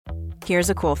Here's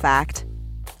a cool fact.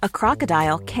 A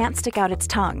crocodile can't stick out its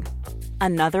tongue.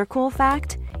 Another cool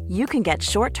fact, you can get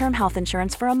short-term health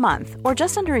insurance for a month or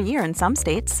just under a year in some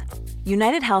states.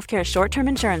 United Healthcare short-term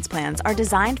insurance plans are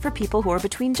designed for people who are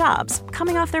between jobs,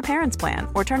 coming off their parents' plan,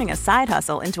 or turning a side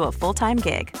hustle into a full-time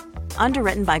gig.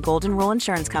 Underwritten by Golden Rule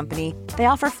Insurance Company, they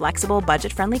offer flexible,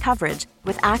 budget-friendly coverage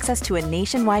with access to a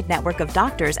nationwide network of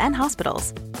doctors and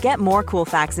hospitals. Get more cool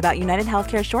facts about United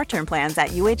Healthcare short-term plans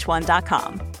at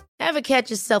uh1.com. Ever catch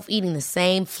yourself eating the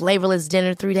same flavorless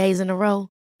dinner 3 days in a row?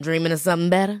 Dreaming of something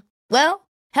better? Well,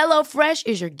 HelloFresh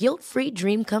is your guilt-free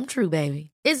dream come true, baby.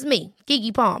 It's me,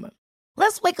 Keke Palmer.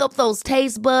 Let's wake up those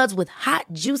taste buds with hot,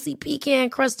 juicy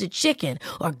pecan-crusted chicken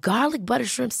or garlic butter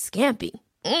shrimp scampi.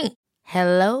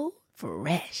 Hello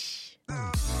Fresh.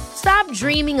 Stop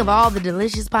dreaming of all the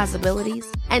delicious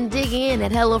possibilities and dig in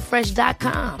at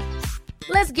HelloFresh.com.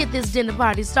 Let's get this dinner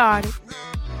party started.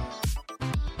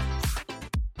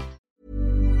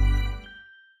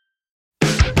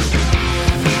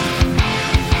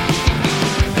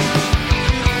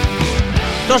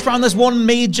 Josh Brown, there's one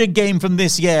major game from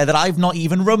this year that I've not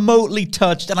even remotely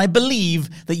touched, and I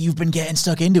believe that you've been getting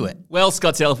stuck into it. Well,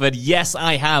 Scott Telford, yes,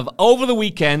 I have. Over the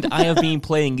weekend, I have been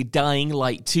playing Dying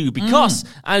Light 2 because,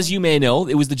 as you may know,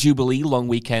 it was the Jubilee long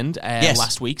weekend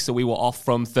last week, so we were off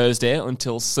from Thursday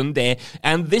until Sunday,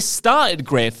 and this started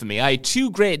great for me. I had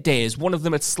 2 great days, one of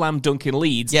them at Slam Dunk in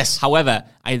Leeds. Yes. However,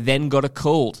 I then got a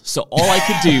cold, so all I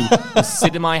could do was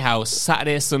sit in my house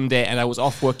Saturday, Sunday, and I was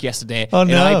off work yesterday,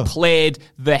 and I played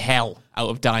the hell out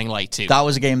of Dying Light 2. That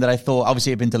was a game that I thought,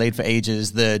 obviously, it had been delayed for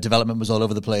ages. The development was all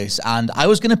over the place. And I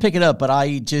was going to pick it up, but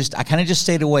I kind of just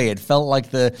stayed away. It felt like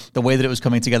the way that it was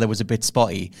coming together was a bit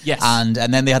spotty. Yes. And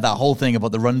then they had that whole thing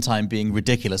about the runtime being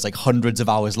ridiculous, like hundreds of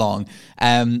hours long.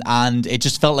 And it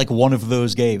just felt like one of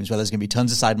those games where there's going to be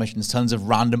tons of side missions, tons of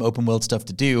random open world stuff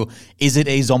to do. Is it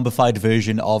a zombified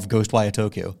version of Ghostwire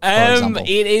Tokyo, for example?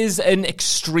 It is an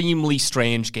extremely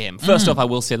strange game. First off, I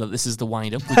will say that this is the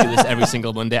wind-up. We do this every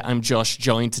single Monday. I'm Josh,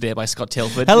 joined today by Scott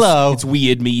Tilford. Hello. It's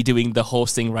weird me doing the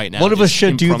hosting right now. One of us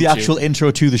should do the impromptu. actual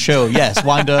intro to the show. Yes,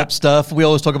 wind up stuff. We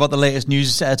always talk about the latest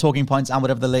news, talking points, and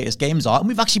whatever the latest games are. And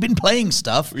we've actually been playing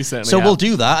stuff. We certainly so have. we'll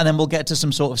do that, and then we'll get to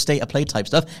some sort of state of play type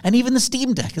stuff, and even the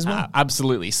Steam Deck as well.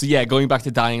 Absolutely. So yeah, going back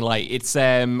to Dying Light, it's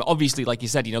obviously, like you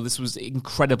said, this was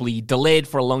incredibly delayed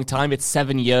for a long time. It's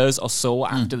 7 years or so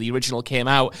after the original came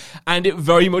out, and it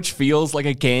very much feels like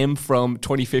a game from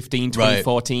 2015,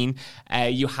 2014.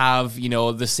 You have,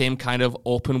 the same kind of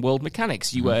open world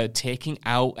mechanics. You were taking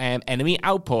out enemy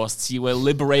outposts. You were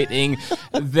liberating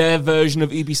their version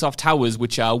of Ubisoft Towers,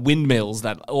 which are windmills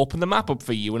that open the map up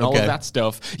for you and all of that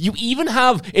stuff. You even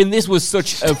have, and this was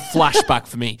such a flashback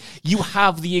for me, you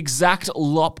have the exact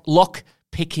lock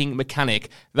picking mechanic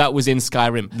that was in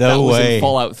Skyrim. That was in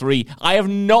Fallout 3. I have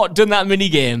not done that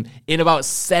minigame in about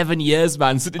 7 years,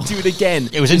 man. So to do it again,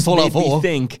 it was in Fallout 4. Made me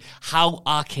think, how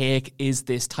archaic is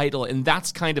this title? And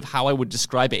that's kind of how I would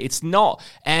describe it. It's not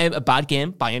a bad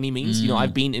game by any means.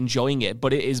 I've been enjoying it,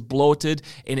 but it is bloated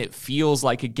and it feels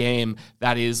like a game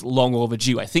that is long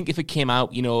overdue. I think if it came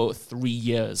out, 3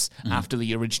 years after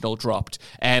the original dropped,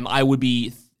 I would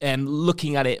be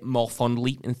looking at it more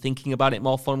fondly and thinking about it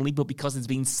more fondly, but because it's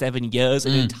been 7 years,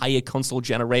 an entire console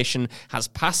generation has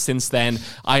passed since then,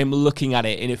 I am looking at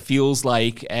it and it feels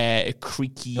like a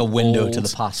creaky window to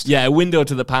the past. Yeah, a window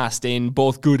to the past in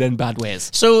both good and bad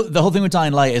ways. So the whole thing with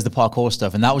Dying Light is the parkour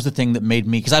stuff, and that was the thing that made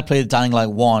me, because I played Dying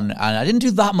Light 1 and I didn't do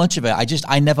that much of it.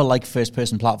 I never like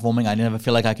first-person platforming. I never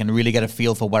feel like I can really get a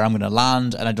feel for where I'm going to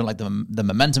land, and I don't like the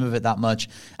momentum of it that much.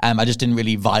 I just didn't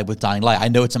really vibe with Dying Light. I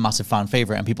know it's a massive fan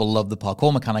favorite and people love the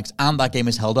parkour mechanics, and that game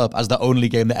is held up as the only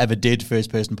game that ever did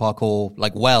first-person parkour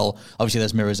well. Obviously,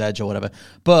 there's Mirror's Edge or whatever.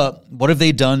 But what have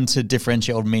they done to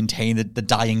differentiate or maintain the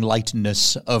Dying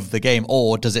Lightness of the game?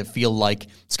 Or does it feel like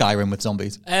Skyrim with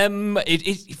zombies?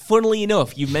 Funnily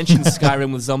enough, you mentioned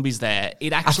Skyrim with zombies there.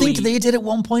 I think they did at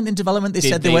one point in development. They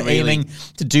said they were aiming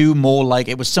to do more like,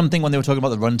 it was something when they were talking about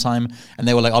the runtime, and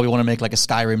they were like, we want to make like a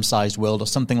Skyrim-sized world or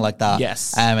something like that.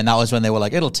 Yes. And that was when they were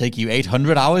like, it'll take you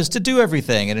 800 hours to do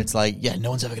everything. And it's like, yeah, no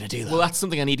one's ever going to do that. Well, that's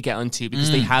something I need to get onto because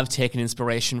they have taken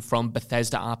inspiration from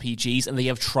Bethesda RPGs and they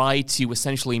have tried to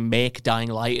essentially make Dying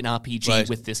Light an RPG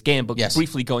with this game. But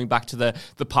briefly going back to the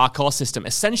parkour system,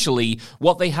 essentially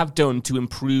what they have done to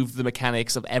improve the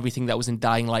mechanics of everything that was in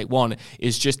Dying Light 1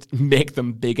 is just make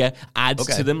them bigger, add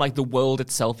to them. Like the world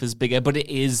itself is bigger, but it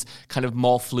is kind of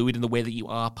more fluid in the way that you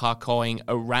are parkouring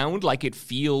around. Like it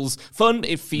feels fun.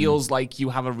 It feels like you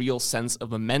have a real sense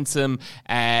of momentum,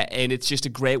 and it's just a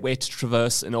great way to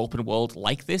traverse an open world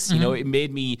like this. You know, it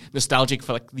made me nostalgic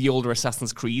for like the older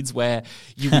Assassin's Creeds, where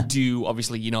you would do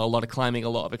obviously, you know, a lot of climbing, a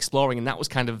lot of exploring, and that was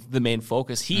kind of the main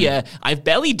focus. Here, I've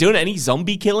barely done any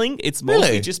zombie killing. It's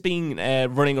mostly just been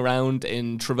running around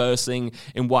and traversing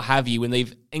and what have you. And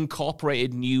they've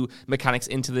incorporated new mechanics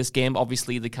into this game.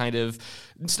 Obviously, the kind of,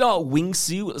 it's not a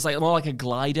wingsuit, it's like more like a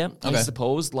glider, I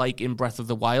suppose, like in Breath of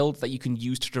the Wild, that you can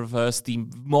use to traverse the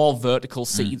more vertical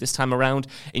city this time around.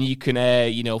 And you can,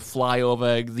 you know, fly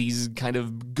over these kind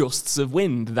of gusts of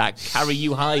wind that carry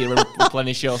you higher and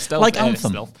replenish your stealth. Like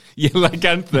Anthem. Yeah, like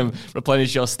Anthem,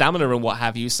 replenish your stamina and what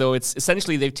have you. So it's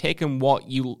essentially they've taken what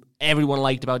everyone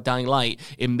liked about Dying Light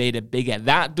and made it bigger.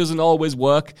 That doesn't always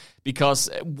work, because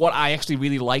what I actually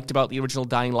really liked about the original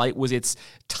Dying Light was its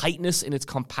tightness and its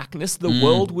compactness. The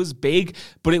world was big,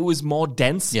 but it was more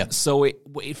dense. Yeah. So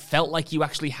it felt like you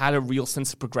actually had a real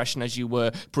sense of progression as you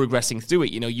were progressing through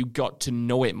it. You know, you got to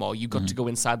know it more. You got to go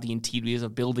inside the interiors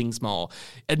of buildings more.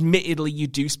 Admittedly, you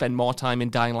do spend more time in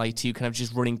Dying Light 2 kind of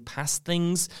just running past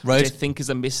things, which I think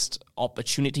is a missed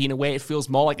opportunity in a way. It feels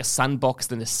more like a sandbox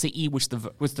than a city, which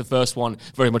the first one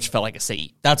very much felt like a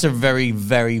city. That's a very,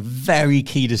 very, very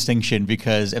key distinction,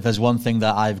 because if there's one thing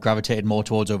that I've gravitated more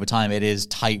towards over time, it is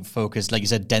tight focus. Like you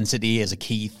said, density is a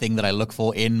key thing that I look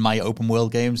for in my open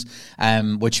world games,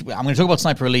 which I'm going to talk about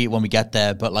Sniper Elite when we get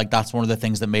there, but like that's one of the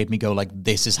things that made me go like,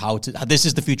 this is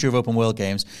the future of open world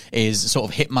games, is sort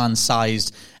of Hitman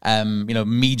sized, you know,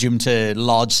 medium to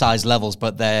large size levels,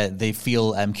 but they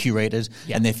feel curated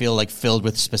and they feel like filled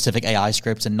with specific AI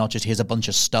scripts and not just here's a bunch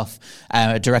of stuff.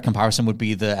 A direct comparison would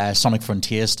be the Sonic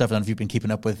Frontiers stuff. I don't know if you've been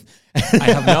keeping up with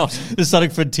I have not. The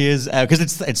Sonic Frontiers, because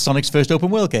it's Sonic's first open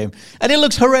world game. And it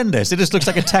looks horrendous. It just looks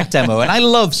like a tech demo. And I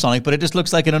love Sonic, but it just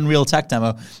looks like an Unreal tech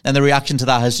demo. And the reaction to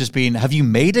that has just been, have you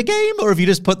made a game? Or have you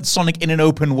just put Sonic in an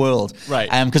open world? Right.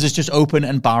 Because it's just open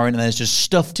and barren, and there's just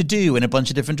stuff to do in a bunch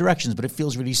of different directions, but it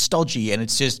feels really stodgy, and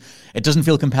it doesn't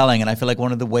feel compelling. And I feel like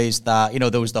one of the ways that, you know,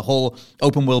 there was the whole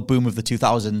open world boom of the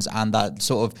 2000s and that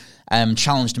sort of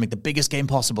challenge to make the biggest game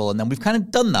possible. And then we've kind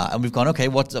of done that, and we've gone, okay,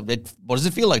 what does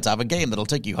it feel like to have a game that'll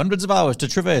take you hundreds of hours to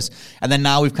traverse? And then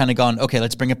now we've kind of gone, okay,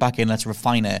 let's bring it back in, let's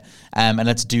refine it, and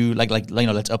let's do like you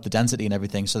know, let's up the density and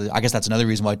everything. So I guess that's another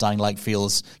reason why Dying Light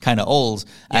feels kind of old.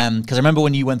 Because I remember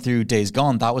when you went through Days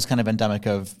Gone, that was kind of endemic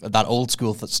of that old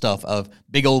school stuff of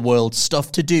big old world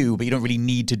stuff to do, but you don't really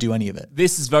need to do any of it.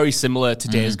 This is very similar to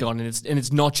Days Gone, and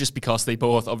it's not just because they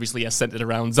both obviously are centered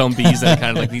around zombies and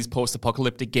kind of like these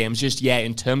post-apocalyptic games. Just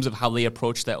in terms of how they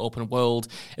approach their open world,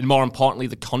 and more importantly,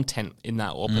 the content in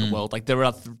that open world. Like there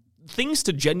are things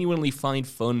to genuinely find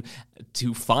fun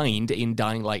to find in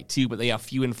Dying Light 2, but they are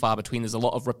few and far between. There's a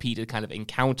lot of repeated kind of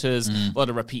encounters, a lot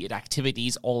of repeated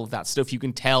activities, all of that stuff. You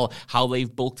can tell how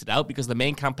they've bulked it out because the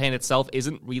main campaign itself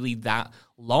isn't really that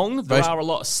long. There are a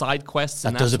lot of side quests,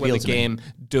 and that's where the game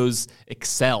does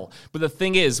excel. But the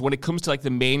thing is, when it comes to like the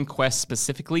main quest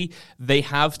specifically, they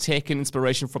have taken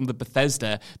inspiration from the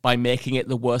Bethesda by making it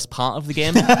the worst part of the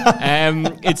game.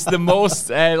 It's the most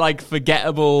like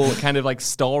forgettable kind of like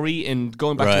story. And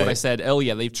going back to what I said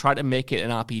earlier, they've tried to make it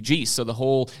an RPG. So the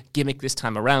whole gimmick this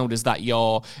time around is that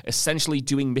you're essentially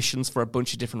doing missions for a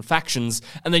bunch of different factions,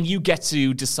 and then you get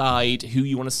to decide who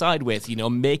you want to side with. You know,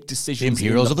 make decisions. The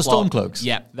Imperials or the Stormcloaks.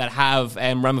 Yeah, that have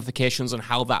ramifications on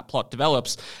how that plot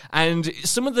develops. And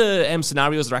some of the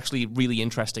scenarios are actually really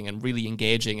interesting and really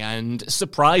engaging and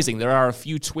surprising. There are a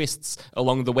few twists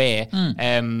along the way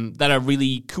that are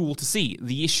really cool to see.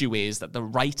 The issue is that the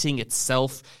writing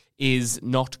itself is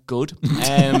not good.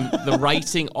 The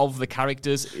writing of the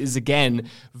characters is, again,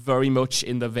 very much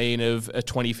in the vein of a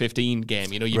 2015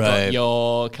 game. You know, you've got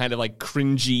your kind of like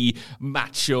cringy,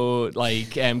 macho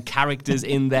like characters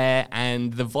in there,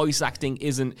 and the voice acting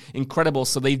isn't incredible.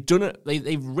 So they've done it.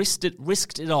 They've risked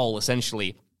it all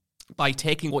essentially by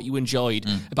taking what you enjoyed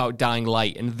about Dying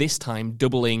Light and this time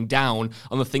doubling down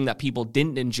on the thing that people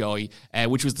didn't enjoy,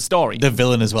 which was the story. The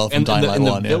villain as well from Dying Light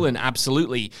 1. The villain,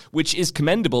 absolutely, which is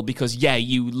commendable because,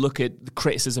 you look at the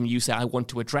criticism, you say, I want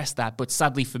to address that, but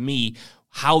sadly for me,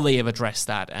 how they have addressed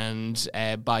that and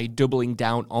by doubling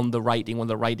down on the writing when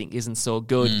the writing isn't so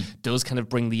good does kind of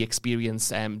bring the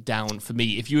experience down for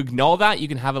me. If you ignore that, you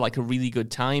can have a really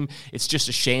good time. It's just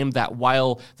a shame that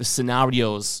while the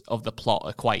scenarios of the plot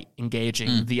are quite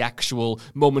engaging, the actual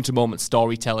moment-to-moment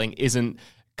storytelling isn't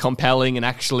compelling and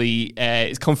actually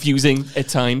is confusing at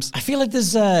times. I feel like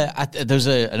there's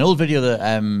an old video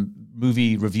that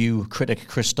movie review critic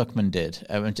Chris Stuckman did.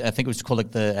 I think it was called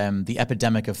like the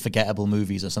epidemic of forgettable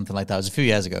movies or something like that. It was a few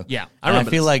years ago. Yeah, I remember.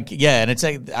 I feel like and it's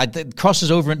like it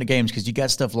crosses over into games because you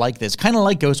get stuff like this, kind of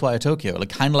like Ghostwire Tokyo, like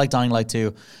kind of like Dying Light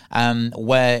 2,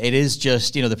 where it is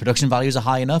just the production values are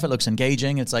high enough, it looks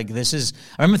engaging. It's like this is.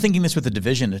 I remember thinking this with The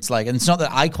Division. It's like, and it's not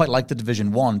that I quite like The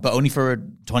Division 1, but only for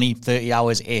 20, 30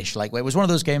 hours ish. Like it was one of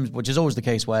those games, which is always the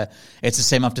case, where it's the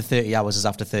same after 30 hours as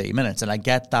after 30 minutes, and I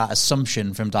get that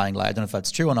assumption from Dying Light. I don't know if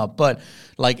that's true or not, but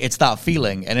like it's that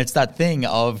feeling, and it's that thing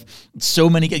of so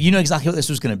many. You know exactly what this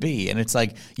was going to be, and it's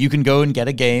like you can go and get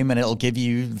a game, and it'll give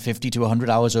you 50 to 100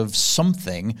 hours of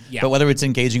something. Yeah. But whether it's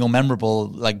engaging or memorable,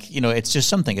 like it's just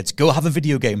something. It's go have a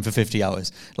video game for 50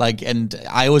 hours, like. And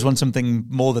I always want something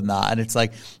more than that, and it's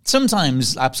like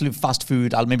sometimes absolute fast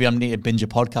food. Maybe I'm need to binge a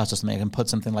podcast or something. I can put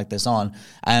something like this on,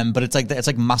 but it's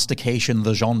like mastication,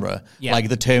 the genre, like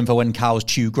the term for when cows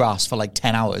chew grass for like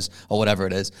 10 hours or whatever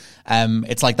it is.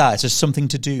 It's like that. It's just something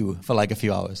to do for like a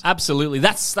few hours. Absolutely.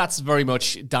 That's very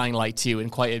much Dying Light 2 in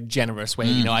quite a generous way.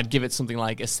 I'd give it something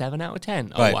like a 7 out of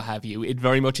 10 or what have you. It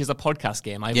very much is a podcast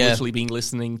game. I've literally been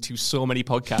listening to so many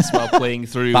podcasts while playing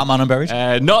through Batman Unburied?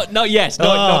 Not yet.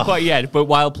 Not quite yet, but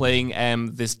while playing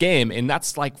this game. And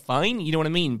that's like fine, you know what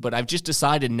I mean? But I've just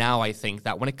decided now, I think,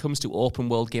 that when it comes to open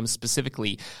world games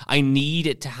specifically, I need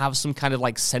it to have some kind of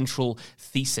like central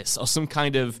thesis or some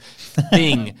kind of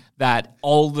thing that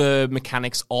all the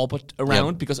mechanics orbit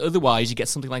around, because otherwise you get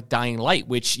something like Dying Light,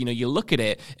 which, you look at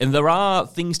it and there are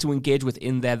things to engage with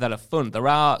in there that are fun. There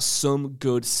are some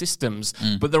good systems,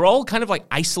 but they're all kind of like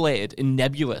isolated and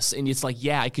nebulous. And it's like,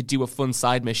 I could do a fun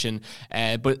side mission,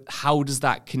 but how does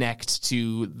that connect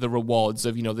to the rewards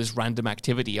of, this random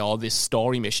activity or this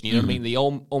story mission? You know what I mean? They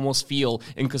almost feel,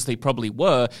 and because they probably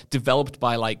were, developed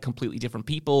by like completely different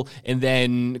people and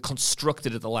then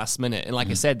constructed at the last minute. And like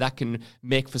I said, that can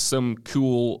make for some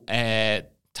cool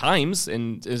times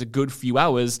and there's a good few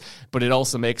hours, but it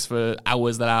also makes for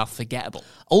hours that are forgettable.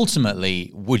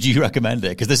 Ultimately, would you recommend it?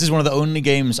 Because this is one of the only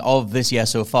games of this year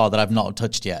so far that I've not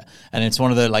touched yet, and it's one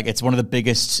of the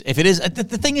biggest. If it is, the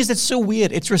thing is, it's so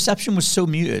weird. Its reception was so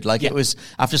muted. It was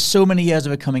after so many years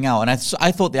of it coming out, and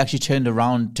I thought they actually turned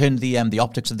the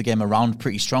optics of the game around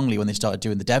pretty strongly when they started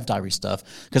doing the dev diary stuff,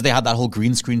 because they had that whole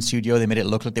green screen studio. They made it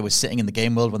look like they were sitting in the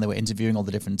game world when they were interviewing all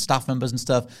the different staff members and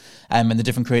stuff, and the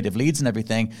different creative leads and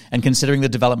everything. And considering the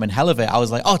development hell of it, I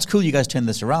was like, oh, it's cool you guys turned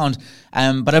this around.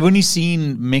 But I've only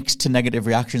seen mixed to negative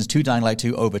reactions to Dying Light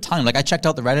 2 over time. Like, I checked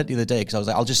out the Reddit the other day because I was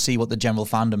like, I'll just see what the general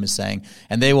fandom is saying.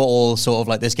 And they were all sort of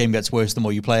like, this game gets worse the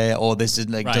more you play it, or this is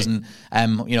like doesn't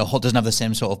have the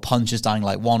same sort of punch as Dying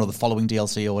Light 1 or the following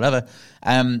DLC or whatever.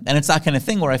 And it's that kind of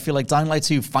thing where I feel like Dying Light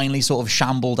 2 finally sort of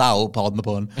shambled out, pardon the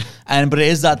pun. But it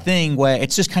is that thing where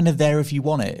it's just kind of there if you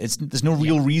want it. There's no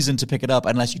real reason to pick it up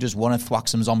unless you just want to thwack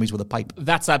some zombies with a pipe.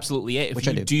 That's absolutely it. If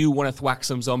you do want to thwack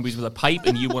some zombies with a pipe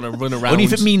and you want to run around... Only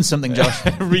if it means something, Josh.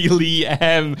 Really,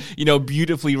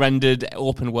 beautifully rendered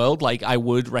open world, like, I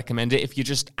would recommend it. If you're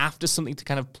just after something to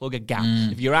kind of plug a gap,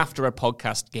 if you're after a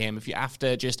podcast game, if you're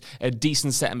after just a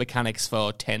decent set of mechanics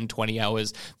for 10, 20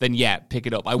 hours, then pick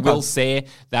it up. I will say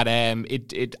that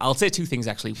I'll say two things,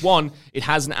 actually. One, it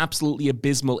has an absolutely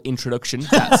abysmal introduction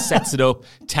that sets it up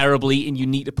terribly, and you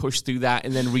need to push through that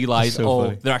and then realize,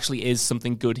 there actually is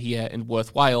something good here and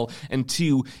worthwhile. And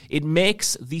two, it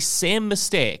makes the same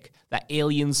mistake that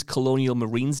Aliens Colonial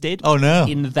Marines did. Oh, no.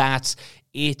 In that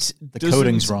it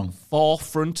coding's doesn't wrong.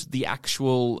 Forefront the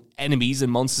actual enemies and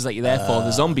monsters that you're there for,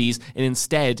 the zombies, and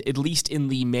instead, at least in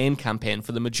the main campaign,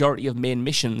 for the majority of main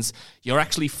missions, you're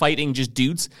actually fighting just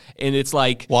dudes, and it's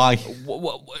like... Why?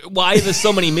 Why are there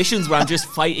so many missions where I'm just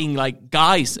fighting, like,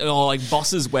 guys, or, like,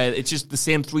 bosses, where it's just the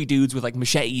same three dudes with, like,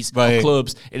 machetes or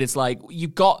clubs, and it's like,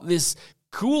 you've got this...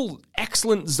 cool,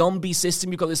 excellent zombie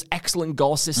system. You've got this excellent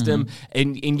gore system,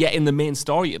 and yet in the main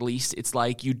story, at least, it's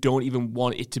like you don't even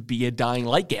want it to be a Dying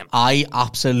Light game. I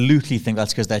absolutely think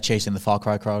that's because they're chasing the Far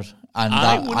Cry crowd. And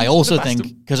I also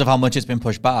think, because of how much it's been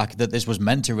pushed back, that this was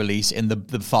meant to release in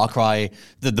the Far Cry,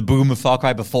 the boom of Far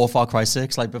Cry before Far Cry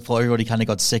 6, like before everybody kind of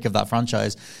got sick of that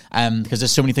franchise. Because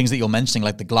there's so many things that you're mentioning,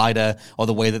 like the glider, or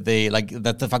the way that they, like,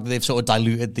 the fact that they've sort of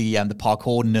diluted the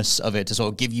parkour-ness of it to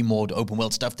sort of give you more open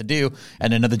world stuff to do,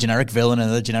 and another generic villain,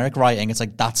 another generic writing. It's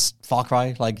like, that's Far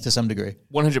Cry, like, to some degree.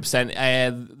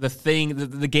 100%.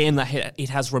 The game that it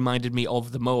has reminded me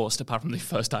of the most, apart from the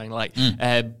first Dying Light,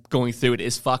 going through it,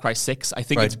 is Far Cry 6. I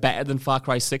think Right. it's better than Far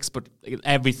Cry 6, but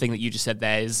everything that you just said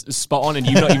there is spot on, and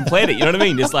you've not even played it. You know what I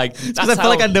mean? It's like, Because I feel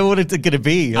like I know what it's going to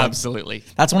be. Like, Absolutely.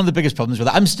 that's one of the biggest problems with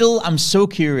it. I'm so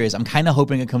curious. I'm kind of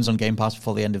hoping it comes on Game Pass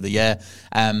before the end of the year,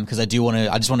 because I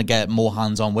just want to get more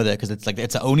hands on with it, because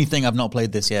it's the only thing I've not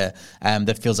played this year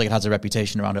that feels like it has a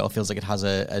reputation around it, or feels like it has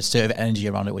a sort of energy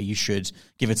around it where you should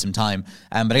give it some time.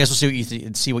 But I guess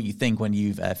we'll see what you think when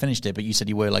you've finished it. But you said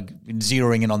you were like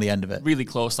zeroing in on the end of it. Really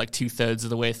close, like 2/3 of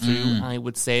the way through, I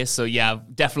would say. So yeah,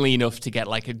 definitely enough to get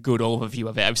like a good overview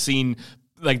of it. I've seen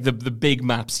like the big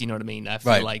maps, you know what I mean? I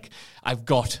feel like I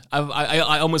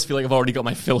almost feel like I've already got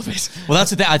my fill of it. Well,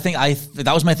 that's the thing. I think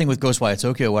that was my thing with Ghostwire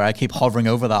Tokyo, where I keep hovering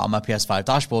over that on my PS5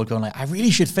 dashboard, going like, I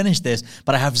really should finish this,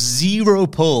 but I have zero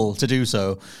pull to do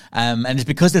so. And it's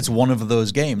because it's one of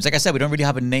those games. Like I said, we don't really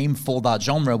have a name for that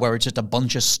genre, where it's just a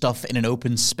bunch of stuff in an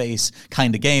open space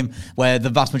kind of game, where the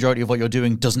vast majority of what you're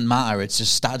doing doesn't matter. It's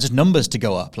just numbers to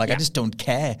go up. Like, I just don't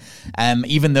care.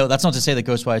 Even though that's not to say that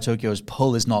Ghostwire Tokyo's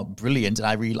pull is not brilliant, and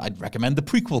I'd recommend the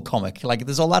prequel comic. Like,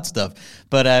 there's all that stuff.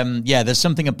 But yeah, there's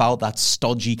something about that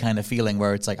stodgy kind of feeling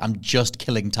where it's like, I'm just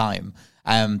killing time.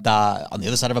 That on the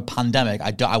other side of a pandemic,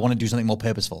 I want to do something more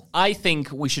purposeful. I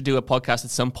think we should do a podcast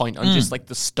at some point on just like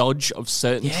the stodge of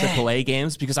certain AAA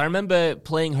games, because I remember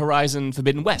playing Horizon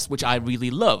Forbidden West, which I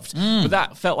really loved, but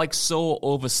that felt like so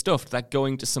overstuffed that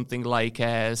going to something like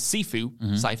Sifu,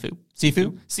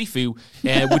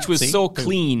 which was so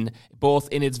clean, both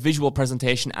in its visual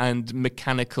presentation and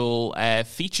mechanical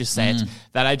feature set,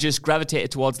 that I just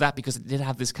gravitated towards that, because it did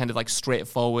have this kind of like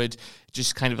straightforward,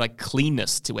 just kind of like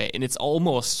cleanness to it. And it's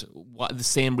almost the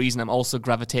same reason I'm also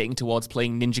gravitating towards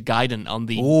playing Ninja Gaiden on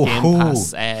the Game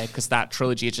Pass, because that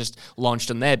trilogy is just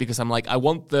launched on there, because I'm like, I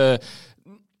want the...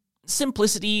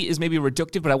 Simplicity is maybe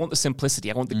reductive, but I want the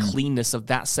simplicity. I want the cleanness of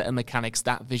that set of mechanics,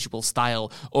 that visual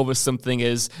style, over something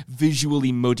as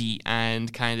visually muddy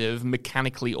and kind of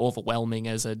mechanically overwhelming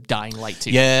as a Dying Light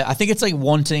 2. Yeah, I think it's like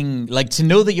wanting, like, to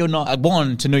know that you're not,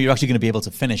 one, to know you're actually going to be able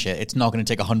to finish it. It's not going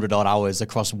to take 100 odd hours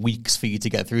across weeks for you to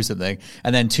get through something.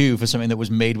 And then two, for something that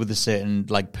was made with a certain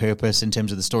like purpose in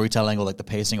terms of the storytelling or like the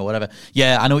pacing or whatever.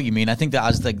 Yeah, I know what you mean. I think that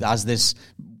as this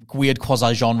weird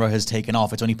quasi-genre has taken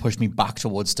off, it's only pushed me back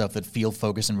towards stuff that feel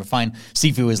focused and refined.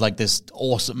 Sifu is like this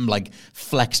awesome, like,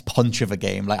 flex punch of a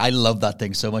game. Like, I love that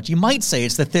thing so much. You might say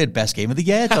it's the third best game of the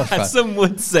year, Joshua. Some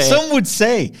would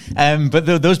say. But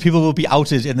those people will be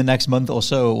outed in the next month or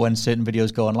so when certain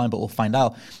videos go online, but we'll find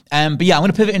out. But yeah, I'm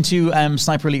going to pivot into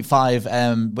Sniper Elite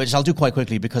 5, which I'll do quite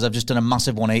quickly, because I've just done a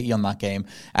massive 180 on that game.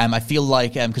 I feel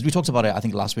like, because we talked about it, I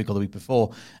think, last week or the week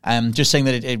before, just saying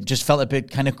that it just felt a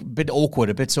bit awkward,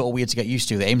 a bit sort of weird to get used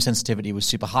to. The aim sensitivity was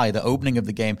super high. The opening of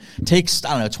the game takes,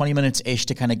 20 minutes-ish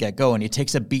to kind of get going. It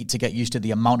takes a beat to get used to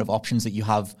the amount of options that you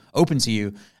have open to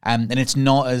you, and it's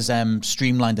not as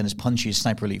streamlined and as punchy as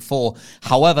Sniper Elite 4.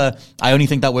 However, I only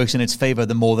think that works in its favor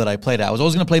the more that I played it. I was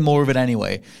always going to play more of it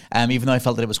anyway, even though I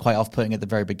felt that it was quite off-putting at the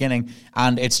very beginning,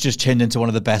 and it's just turned into one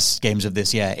of the best games of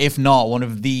this year, if not one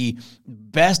of the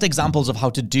best examples of how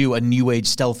to do a new age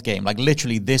stealth game. Like,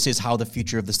 literally, this is how the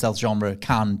future of the stealth genre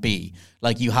can be.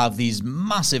 Like, you have these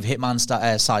massive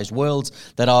Hitman-sized worlds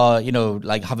that are,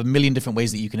 like, have a million different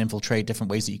ways that you can infiltrate, different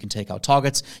ways that you can take out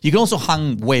targets. You can also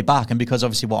hang way back, and because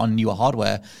obviously we're on newer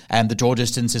hardware, the draw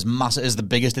distance is massive, is the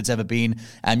biggest it's ever been.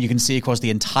 You can see across the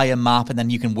entire map, and then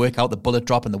you can work out the bullet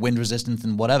drop and the wind resistance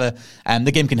and whatever.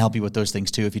 The game can help you with those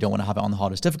things too if you don't want to have it on the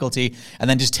hardest difficulty, and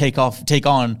then just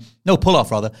pull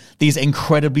off these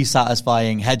incredibly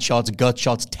satisfying headshots, gut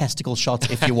shots, testicle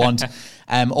shots if you want,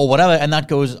 or whatever. And that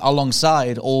goes alongside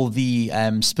all the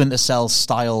Splinter Cell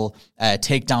style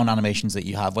takedown animations that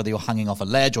you have, whether you're hanging off a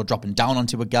ledge or dropping down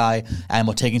onto a guy,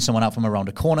 or taking someone out from around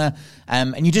a corner.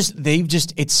 And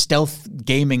it's stealth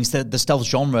gaming, the stealth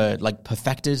genre, like,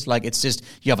 perfected. Like, it's just,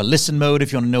 you have a listen mode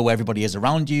if you want to know where everybody is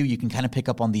around you. You can kind of pick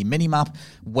up on the mini-map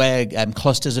where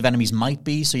clusters of enemies might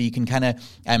be, so you can kind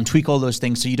of tweak all those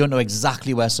things so you don't know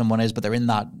exactly where someone is, but they're in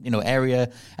that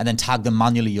area, and then tag them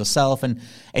manually yourself. And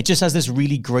it just has this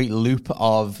really great loop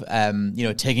of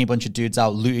taking a bunch of dudes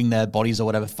out, looting their bodies or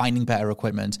whatever, finding better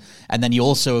equipment, and then you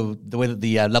also, the way that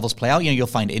the levels play out, you'll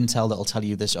find intel that'll tell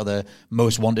you this other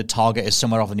most wanted target is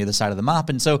somewhere off on the other side of the map.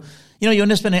 And so you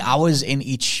end up spending hours in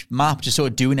each map just sort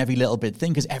of doing every little bit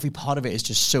thing, because every part of it is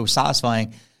just so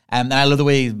satisfying. And I love the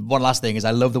way, one last thing is,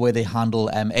 I love the way they handle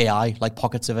AI, like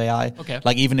pockets of AI. Okay.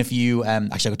 Like, even if you,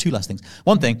 actually, I've got two last things.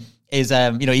 One thing is,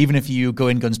 even if you go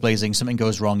in guns blazing, something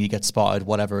goes wrong, you get spotted,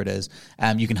 whatever it is,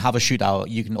 you can have a shootout,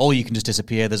 you can just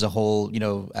disappear. There's a whole,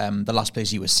 the last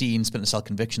place you were seen, Splinter Cell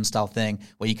Conviction style thing,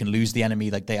 where you can lose the enemy,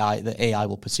 like the AI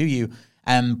will pursue you.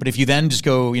 But if you then just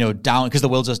go, down, because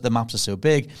the maps are so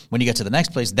big, when you get to the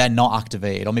next place, they're not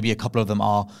activated, or maybe a couple of them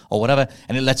are, or whatever,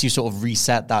 and it lets you sort of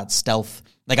reset that stealth.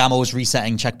 Like, I'm always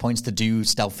resetting checkpoints to do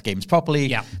stealth games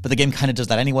properly, but the game kind of does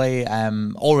that anyway,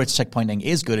 or its checkpointing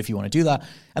is good if you want to do that.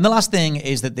 And the last thing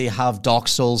is that they have Dark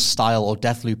Souls style or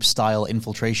Deathloop style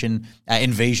infiltration,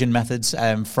 invasion methods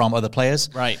from other players.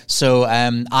 Right. So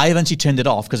I eventually turned it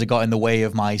off because it got in the way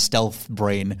of my stealth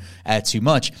brain too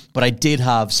much. But I did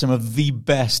have some of the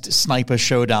best sniper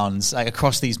showdowns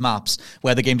across these maps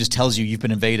where the game just tells you you've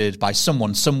been invaded by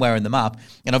someone somewhere in the map.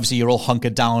 And obviously you're all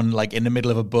hunkered down like in the middle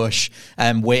of a bush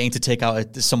waiting to take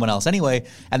out someone else anyway.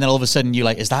 And then all of a sudden you're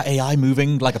like, is that AI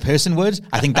moving like a person would?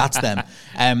 I think that's them.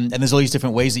 And there's all these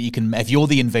different ways that you can, if you're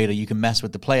the invader, you can mess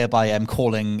with the player by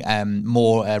calling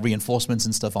more reinforcements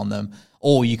and stuff on them.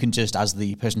 Or you can just, as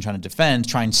the person trying to defend,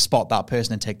 try and spot that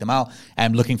person and take them out,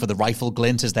 looking for the rifle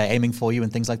glint as they're aiming for you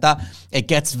and things like that. It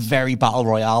gets very Battle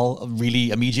Royale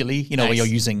really immediately, nice. Where you're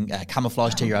using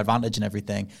camouflage to your advantage and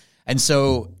everything. And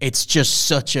so it's just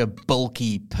such a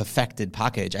bulky, perfected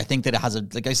package. I think that it has,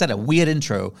 like I said, a weird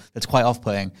intro that's quite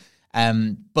off-putting.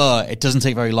 But it doesn't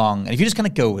take very long. And if you just kind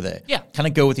of go with it, kind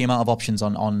of go with the amount of options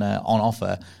on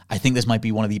offer, I think this might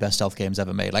be one of the best stealth games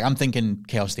ever made. Like, I'm thinking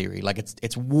Chaos Theory. Like,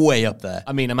 it's way up there.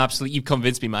 I mean, you've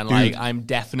convinced me, man. Like, I'm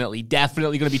definitely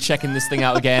going to be checking this thing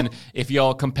out again. If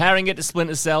you're comparing it to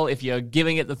Splinter Cell, if you're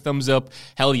giving it the thumbs up,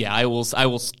 hell yeah, I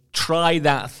will try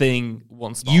that thing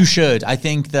once more. You should. I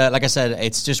think that, like I said,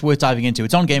 it's just worth diving into.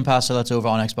 It's on Game Pass, so that's over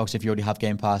on Xbox if you already have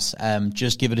Game Pass.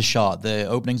 Just give it a shot. The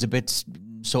opening's a bit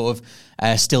sort of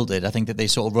stilted. I think that they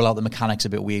sort of roll out the mechanics a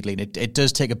bit weirdly, and it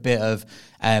does take a bit of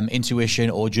intuition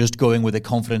or just going with a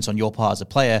confidence on your part as a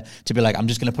player to be like, I'm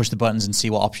just going to push the buttons and see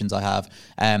what options I have,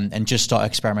 and just start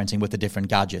experimenting with the different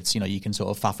gadgets. You can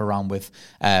sort of faff around with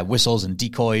whistles and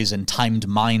decoys and timed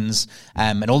mines,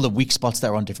 and all the weak spots that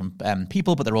are on different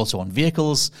people, but they're also on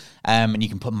vehicles, and you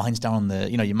can put mines down on the,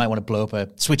 you might want to blow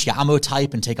up switch your ammo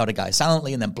type and take out a guy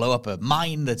silently and then blow up a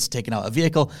mine that's taking out a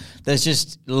vehicle. There's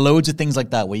just loads of things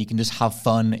like that where you can just have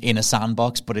fun in a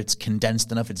sandbox, but it's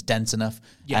condensed enough, it's dense enough,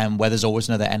 where there's always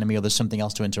another enemy or there's something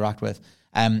else to interact with.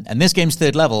 And this game's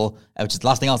third level, which is the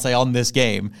last thing I'll say on this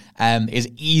game, is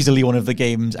easily one of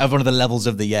the levels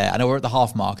of the year. I know we're at the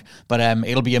half mark, but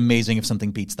it'll be amazing if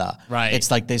something beats that. Right. It's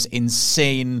like this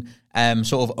insane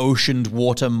sort of oceaned,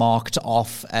 water marked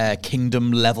off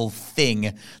kingdom level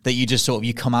thing that you just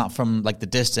you come out from like the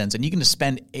distance, and you can just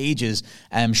spend ages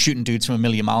shooting dudes from a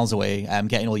million miles away,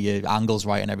 getting all your angles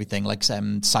right and everything, like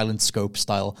silent scope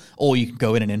style. Or you can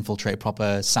go in and infiltrate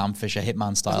proper Sam Fisher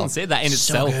Hitman style. I was gonna say that in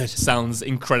itself sounds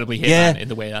incredibly Hitman in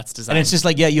the way that's designed. And it's just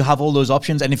like, you have all those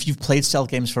options, and if you've played stealth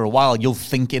games for a while, you'll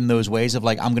think in those ways of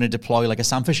like, I'm going to deploy like a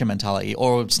Sam Fisher mentality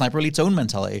or Sniper Elite's own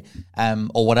mentality,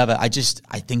 or whatever. I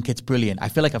think it's brilliant. I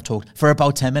feel like I've talked for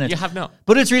about 10 minutes. You have not.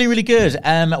 But it's really, really good.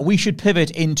 We should pivot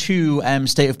into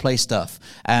State of Play stuff,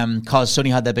 because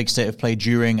Sony had their big State of Play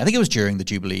during the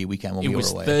Jubilee weekend when we were away.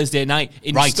 It was Thursday night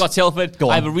in Right. Scott Tilford. Go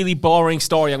on. I have a really boring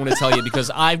story I'm going to tell you because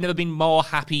I've never been more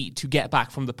happy to get back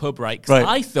from the pub, right? Because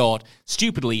I thought,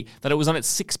 stupidly, that it was on at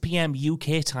 6 p.m.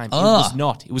 UK time. It was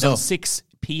not. It was on 6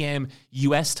 p.m.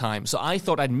 US time. So I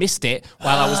thought I'd missed it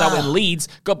while I was out in Leeds,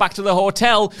 got back to the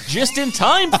hotel just in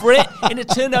time for it, and it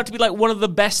turned out to be like one of the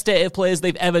best State of Plays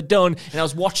they've ever done. And I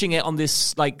was watching it on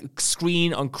this like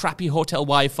screen on crappy hotel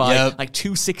Wi-Fi, like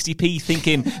 260p,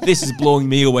 thinking, this is blowing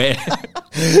me away.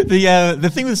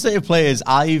 The thing with State of Play is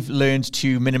I've learned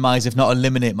to minimize, if not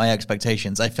eliminate, my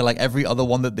expectations. I feel like every other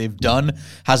one that they've done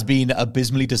has been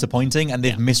abysmally disappointing, and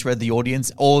they've misread the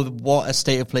audience or what a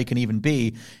State of Play can even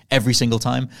be every single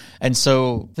time. And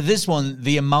so for this one,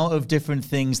 the amount of different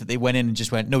things that they went in and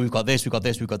just went, no, we've got this, we've got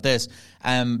this, we've got this.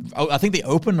 I think they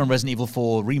opened on Resident Evil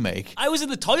 4 Remake. I was in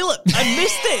the toilet. I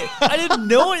missed it. I didn't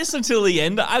notice until the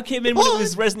end. I came in when it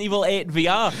was Resident Evil 8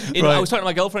 VR. I was talking to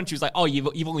my girlfriend. She was like, oh,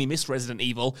 you've only missed Resident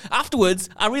Evil. Afterwards,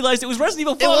 I realized it was Resident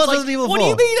Evil 4. It was like, Resident Evil 4. What do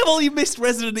you mean I've only missed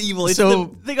Resident Evil? It's the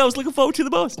thing I was looking forward to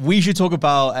the most. We should talk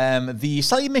about the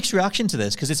slightly mixed reaction to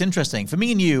this, because it's interesting. For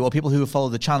me and you, or people who have followed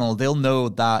the channel, they'll know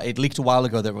that it leaked a while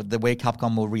ago that the way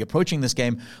Capcom were reapproaching this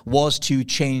game was to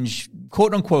change,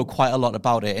 quote unquote, quite a lot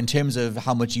about it in terms of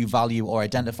how much you value or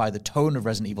identify the tone of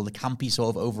Resident Evil, the campy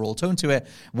sort of overall tone to it,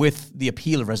 with the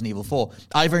appeal of Resident Evil 4.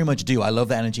 I very much do. I love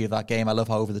the energy of that game. I love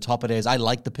how over the top it is. I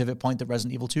like the pivot point that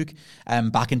Resident Evil took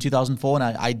back in 2004,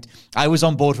 and I was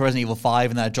on board for Resident Evil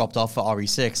 5, and then I dropped off for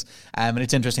RE6. And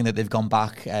it's interesting that they've gone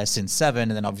back since 7,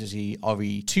 and then obviously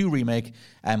RE2 Remake,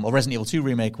 or Resident Evil 2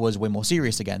 Remake was way more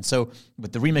serious again. So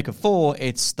with the remake of 4,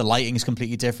 the lighting is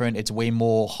completely different. It's way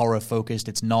more horror focused.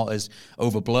 It's not as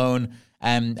overblown.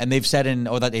 And they've said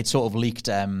or that it sort of leaked,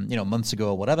 months ago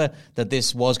or whatever, that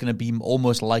this was going to be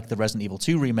almost like the Resident Evil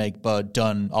 2 remake, but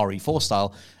done RE4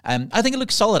 style. I think it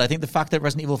looks solid. I think the fact that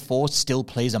Resident Evil 4 still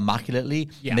plays immaculately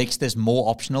makes this more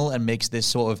optional and makes this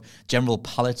sort of general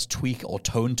palette tweak or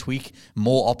tone tweak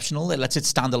more optional. It lets it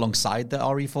stand alongside the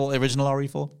original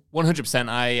RE4. 100%.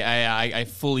 I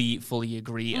fully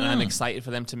agree, and I'm excited for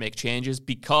them to make changes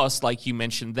because, like you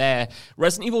mentioned there,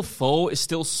 Resident Evil 4 is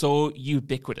still so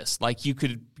ubiquitous. Like, you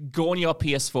could go on your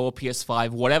PS4,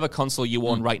 PS5, whatever console you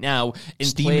own right now, and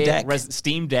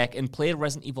Steam Deck and play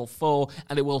Resident Evil 4,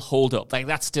 and it will hold up. Like,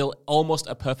 that's still almost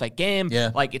a perfect game.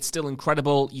 Yeah. Like, it's still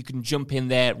incredible. You can jump in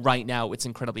there right now. It's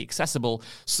incredibly accessible.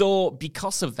 So,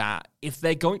 because of that, if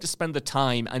they're going to spend the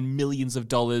time and millions of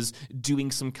dollars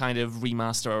doing some kind of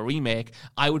remaster or remake,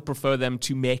 I would prefer them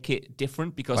to make it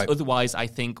different, because otherwise I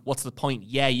think, what's the point?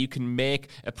 Yeah, you can make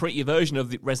a prettier version of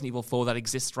the Resident Evil 4 that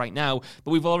exists right now,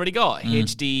 but we've already got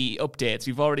HD updates.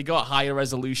 We've already got higher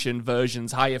resolution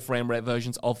versions, higher frame rate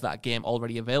versions of that game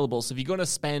already available. So if you're going to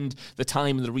spend the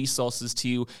time and the resources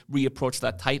to reapproach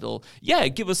that title,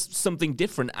 give us something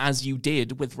different, as you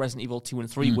did with Resident Evil 2 and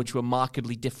 3, which were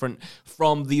markedly different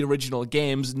from the original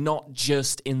games, not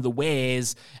just in the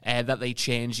ways that they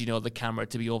changed, the camera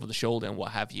to be over the shoulder and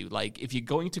what have you. Like, if you're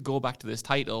going to go back to this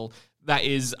title that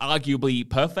is arguably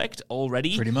perfect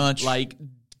already, pretty much, like,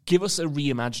 give us a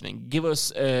reimagining, give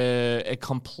us a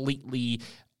completely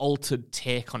altered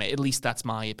take on it. At least that's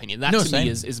my opinion. That to me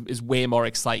is way more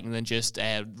exciting than just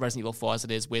Resident Evil 4 as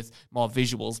it is, with more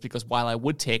visuals, because while I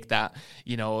would take that,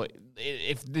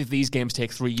 if these games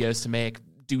take 3 years to make,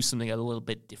 do something a little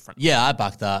bit different. Yeah, I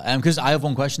back that. Because I have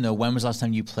one question though. When was the last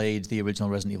time you played the original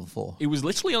Resident Evil 4? It was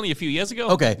literally only a few years ago.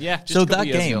 Okay. Yeah, just so a couple that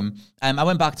years game, I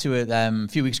went back to it a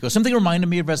few weeks ago. Something reminded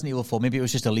me of Resident Evil 4. Maybe it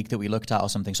was just a leak that we looked at or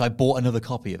something. So I bought another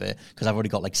copy of it because I've already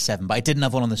got like 7, but I didn't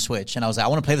have one on the Switch. And I was like, I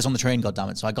want to play this on the train,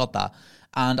 goddammit. So I got that.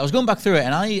 And I was going back through it,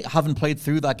 and I haven't played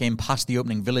through that game past the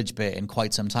opening village bit in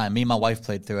quite some time. Me and my wife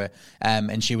played through it,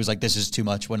 and she was like, this is too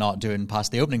much. We're not doing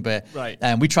past the opening bit. Right.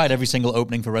 We tried every single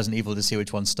opening for Resident Evil to see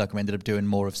which one stuck, and we ended up doing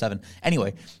more of 7.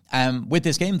 Anyway, with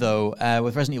this game, though,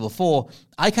 with Resident Evil 4,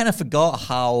 I kind of forgot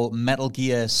how Metal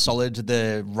Gear Solid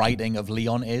the writing of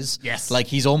Leon is. Yes. Like,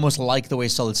 he's almost like the way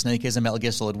Solid Snake is in Metal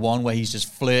Gear Solid 1, where he's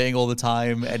just flirting all the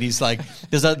time, and he's like,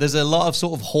 there's a lot of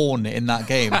sort of horn in that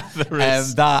game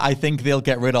that I think they'll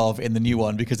get rid of in the new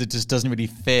one, because it just doesn't really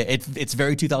fit. It's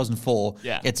very 2004.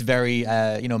 Yeah. It's very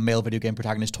male video game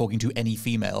protagonist talking to any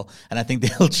female, and I think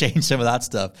they'll change some of that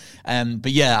stuff.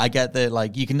 But yeah, I get that.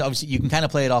 Like, you can kind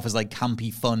of play it off as like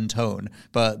campy, fun tone,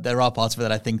 but there are parts of it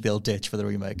that I think they'll ditch for the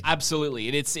remake. Absolutely,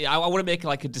 and I want to make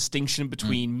like a distinction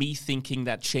between me thinking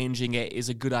that changing it is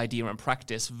a good idea in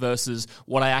practice versus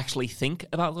what I actually think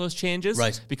about those changes.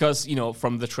 Right. Because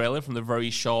from the trailer, from the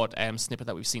very short snippet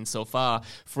that we've seen so far,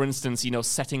 for instance,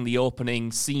 setting the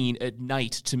opening scene at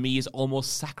night to me is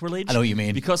almost sacrilege. I know what you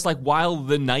mean. Because like, while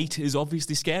the night is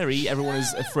obviously scary, everyone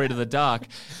is afraid of the dark.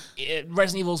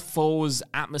 Resident Evil 4's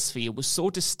atmosphere was so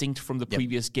distinct from the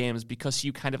previous games because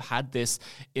you kind of had this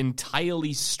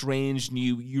entirely strange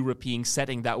new European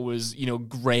setting that was,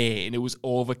 grey and it was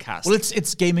overcast. Well,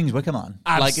 it's gaming's Wicker Man.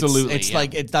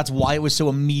 Absolutely. That's why it was so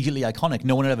immediately iconic.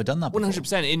 No one had ever done that before.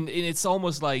 100%. And it's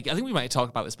almost like, I think we might have talked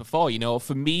about this before,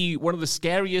 for me, one of the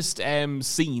scariest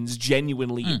scenes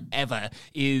genuinely ever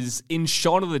is in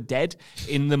Shaun of the Dead.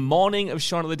 In the morning of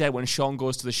Shaun of the Dead, when Shaun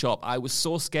goes to the shop, I was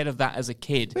so scared of that as a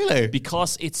kid. Really?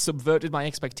 Because it subverted my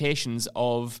expectations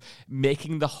of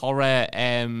making the horror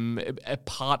a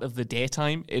part of the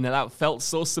daytime. And that felt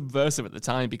so subversive at the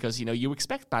time because, you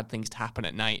expect bad things to happen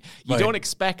at night. You don't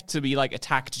expect to be like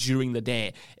attacked during the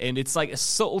day. And it's like a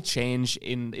subtle change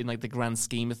in like the grand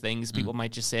scheme of things. People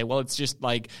might just say, well, it's just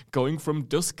like going from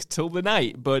dusk till the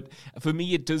night. But for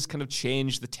me, it does kind of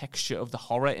change the texture of the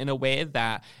horror in a way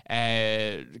that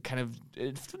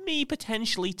for me,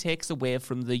 potentially takes away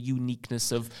from the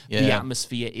uniqueness of the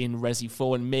atmosphere in Resi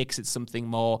 4 and makes it something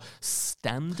more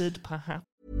standard, perhaps.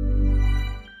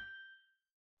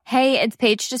 Hey, it's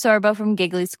Paige DeSorbo from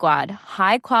Giggly Squad.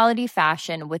 High quality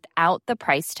fashion without the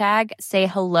price tag. Say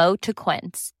hello to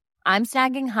Quince. I'm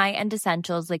snagging high-end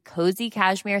essentials like cozy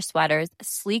cashmere sweaters,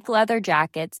 sleek leather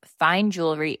jackets, fine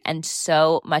jewelry, and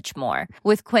so much more.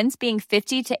 With Quince being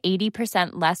 50 to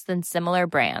 80% less than similar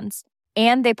brands.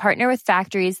 And they partner with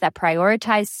factories that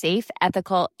prioritize safe,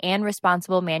 ethical, and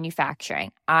responsible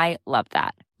manufacturing. I love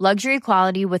that. Luxury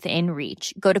quality within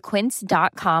reach. Go to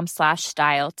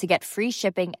quince.com/style to get free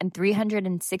shipping and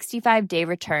 365-day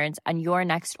returns on your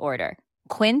next order.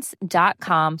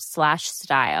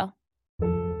 Quince.com/style.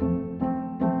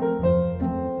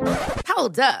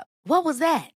 Hold up. What was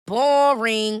that?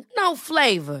 Boring. No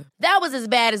flavor. That was as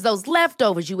bad as those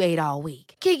leftovers you ate all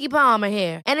week. Keke Palmer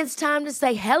here. And it's time to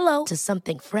say hello to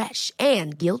something fresh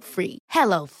and guilt-free.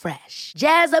 Hello Fresh.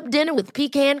 Jazz up dinner with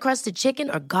pecan-crusted chicken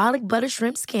or garlic butter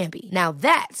shrimp scampi. Now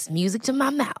that's music to my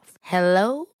mouth.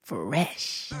 Hello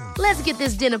Fresh. Let's get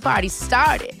this dinner party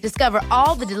started. Discover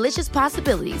all the delicious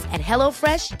possibilities at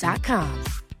HelloFresh.com.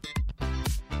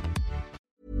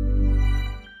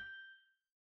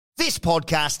 This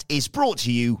podcast is brought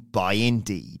to you by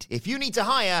Indeed. If you need to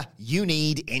hire, you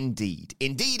need Indeed.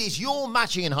 Indeed is your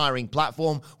matching and hiring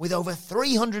platform with over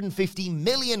 350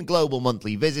 million global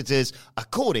monthly visitors,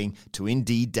 according to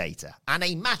Indeed data, and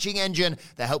a matching engine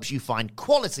that helps you find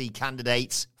quality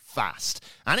candidates fast.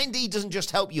 And Indeed doesn't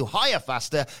just help you hire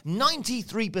faster.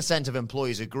 93% of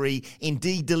employers agree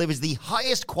Indeed delivers the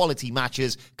highest quality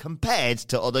matches compared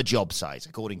to other job sites,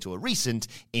 according to a recent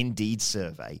Indeed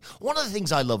survey. One of the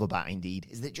things I love about Indeed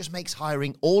is that it just makes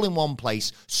hiring all in one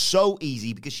place so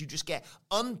easy because you just get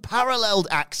unparalleled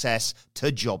access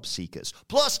to job seekers.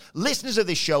 Plus, listeners of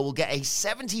this show will get a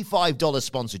 $75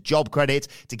 sponsored job credit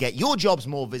to get your jobs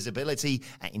more visibility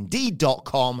at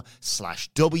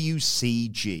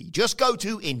Indeed.com/WCG. Just go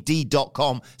to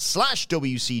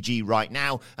Indeed.com/WCG right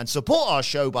now and support our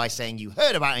show by saying you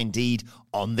heard about Indeed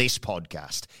on this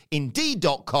podcast.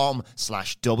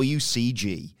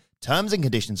 Indeed.com/WCG. Terms and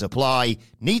conditions apply.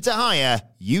 Need to hire?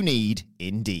 You need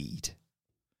Indeed.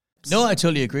 No, I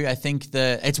totally agree. I think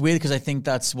that it's weird because I think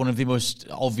that's one of the most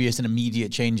obvious and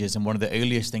immediate changes and one of the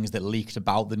earliest things that leaked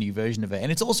about the new version of it.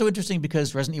 And it's also interesting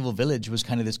because Resident Evil Village was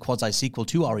kind of this quasi-sequel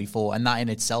to RE4, and that in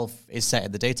itself is set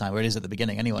at the daytime, or it is at the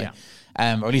beginning anyway. Yeah.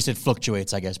 Or at least it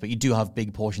fluctuates, I guess, but you do have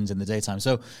big portions in the daytime.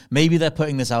 So maybe they're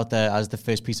putting this out there as the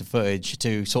first piece of footage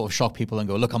to sort of shock people and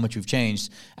go, look how much we've changed.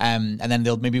 And then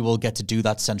we'll get to do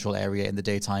that central area in the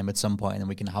daytime at some point, and then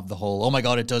we can have the whole, oh my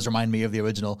God, it does remind me of the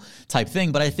original type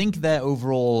thing. But I think their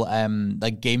overall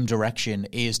game direction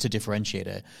is to differentiate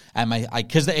it.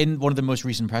 Because in one of the most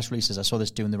recent press releases, I saw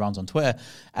this doing the rounds on Twitter,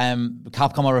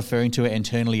 Capcom are referring to it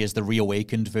internally as the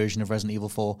reawakened version of Resident Evil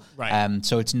 4. Right.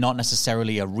 So it's not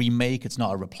necessarily a remake, it's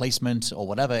not a replacement or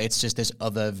whatever, it's just this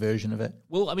other version of it.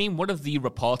 Well, I mean, one of the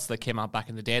reports that came out back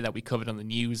in the day that we covered on the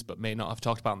news but may not have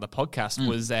talked about on the podcast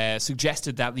was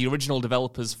suggested that the original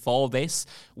developers for this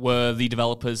were the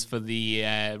developers for the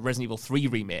Resident Evil 3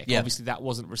 remake. Yeah. Obviously, that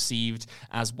wasn't received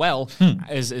as well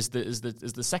as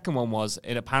the second one was.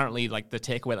 And apparently, like, the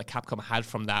takeaway that Capcom had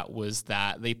from that was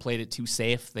that they played it too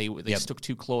safe. They stuck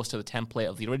too close to the template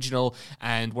of the original.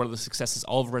 And one of the successes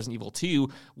of Resident Evil 2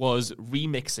 was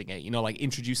remixing it. You know, like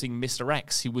introducing Mr.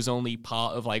 X, who was only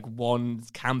part of like one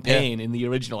campaign in the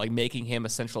original, like making him a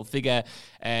central figure,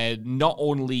 not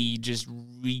only just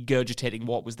regurgitating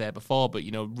what was there before, but,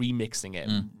 you know, remixing it,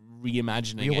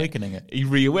 reimagining reawakening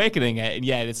it. And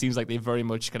yeah, it seems like they very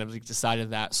much kind of like decided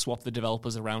that, swap the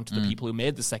developers around to the people who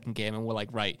made the second game, and were like,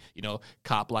 right, you know,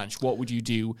 carte blanche, what would you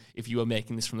do if you were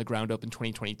making this from the ground up in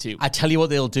 2022? I tell you what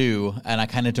they'll do, and I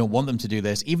kind of don't want them to do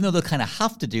this, even though they'll kind of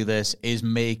have to do this, is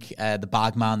make the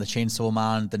Bagman, the Chainsaw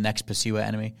Man, the next Pursuer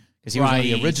enemy. Because he was one of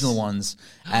the original ones.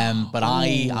 But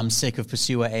I am sick of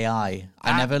Pursuer AI.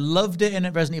 I never loved it in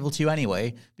Resident Evil 2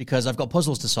 anyway, because I've got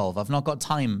puzzles to solve. I've not got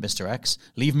time, Mr. X.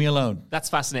 Leave me alone. That's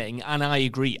fascinating, and I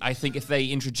agree. I think if they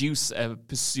introduce a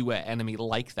Pursuer enemy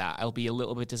like that, I'll be a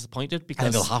little bit disappointed, because...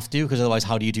 I think they'll have to, because otherwise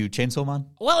how do you do Chainsaw Man?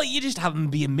 Well, you just have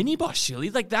him be a mini-boss, surely,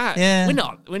 like that. Yeah.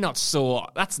 We're not so...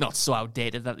 That's not so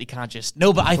outdated that they can't just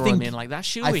throw him in like that,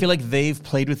 should we? I feel like they've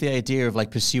played with the idea of,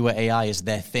 like, Pursuer AI as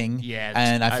their thing. Yeah.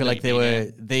 And I feel like I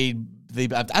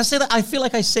say that, I feel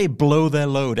like I say blow their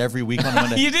load every week on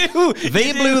Monday. You do.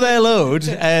 They blew their load,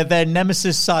 their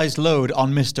Nemesis-sized load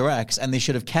on Mr. X, and they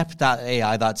should have kept that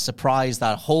AI, that surprise,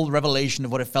 that whole revelation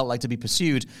of what it felt like to be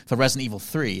pursued for Resident Evil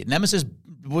 3. Nemesis,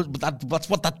 that's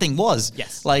what that thing was.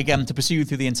 Yes. Like, to pursue you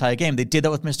through the entire game. They did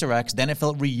that with Mr. X, then it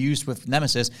felt reused with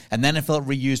Nemesis, and then it felt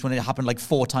reused when it happened like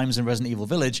 4 times in Resident Evil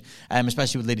Village,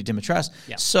 especially with Lady Dimitrescu.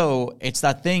 Yeah. So it's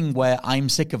that thing where I'm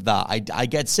sick of that. I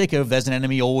get sick of there's an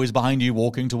enemy always behind you,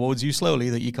 walking towards you slowly,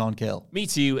 that you can't kill. Me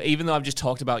too. Even though I've just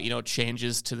talked about, you know,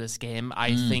 changes to this game,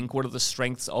 I think one of the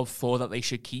strengths of 4 that they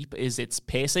should keep is its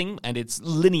pacing and its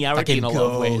linearity in a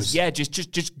lot of ways. Yeah,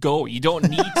 just go. You don't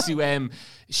need to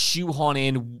shoehorn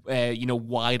in,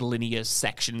 wide linear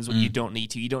sections when you don't need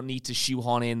to. You don't need to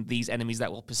shoehorn in these enemies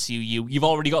that will pursue you. You've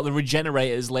already got the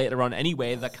regenerators later on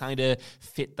anyway that kind of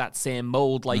fit that same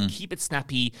mold. Like, keep it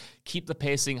snappy, keep the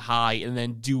pacing high, and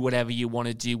then do whatever you want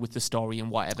to do with the story and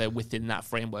whatever within that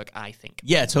framework, I think.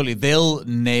 Yeah, totally. They'll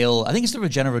nail, I think it's the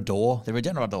Regenerador.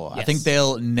 Yes. I think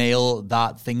they'll nail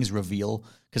that thing's reveal.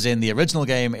 Because in the original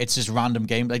game, it's just random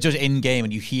game, like just in game,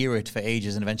 and you hear it for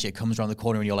ages, and eventually it comes around the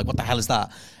corner, and you're like, "What the hell is that?"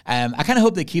 I kind of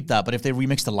hope they keep that, but if they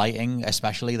remix the lighting,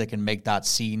 especially, they can make that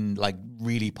scene like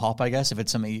really pop. I guess if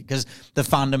it's something, because the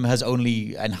fandom has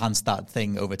only enhanced that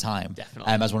thing over time,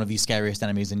 definitely, as one of the scariest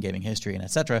enemies in gaming history, and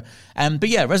etc. But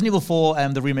yeah, Resident Evil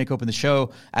 4, the remake opened the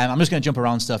show. I'm just going to jump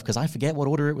around stuff because I forget what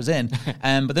order it was in.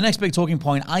 But the next big talking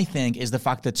point, I think, is the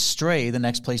fact that Stray, the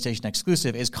next PlayStation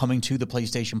exclusive, is coming to the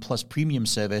PlayStation Plus premium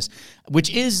service, which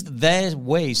is their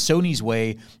way, Sony's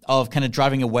way of kind of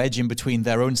driving a wedge in between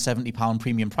their own £70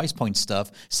 premium price point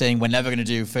stuff, saying we're never going to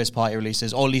do first-party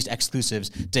releases, or at least exclusives,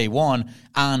 day one,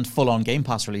 and full-on Game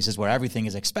Pass releases where everything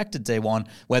is expected day one,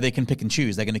 where they can pick and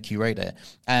choose. They're going to curate it.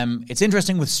 It's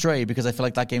interesting with Stray because I feel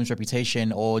like that game's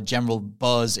reputation or general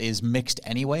buzz is mixed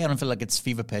anyway. I don't feel like it's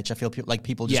fever pitch. I feel like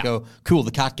people just go, cool,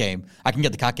 the cat game. I can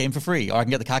get the cat game for free, or I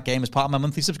can get the cat game as part of my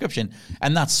monthly subscription.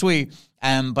 And that's sweet.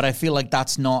 But I feel like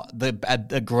that's not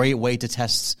a great way to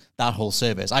test that whole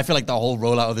service. I feel like the whole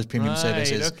rollout of this premium service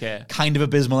is kind of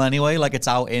abysmal anyway. Like it's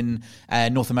out in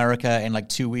North America in like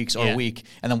 2 weeks or a week,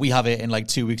 and then we have it in like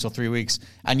 2 weeks or 3 weeks,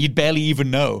 and you'd barely even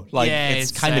know. Like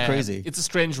it's kind of crazy. It's a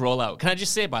strange rollout. Can I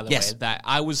just say, by the way, that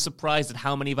I was surprised at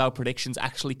how many of our predictions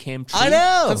actually came true. I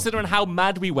know! Considering how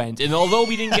mad we went. And although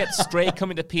we didn't get Stray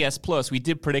coming to PS Plus, we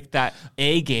did predict that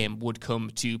a game would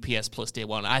come to PS Plus day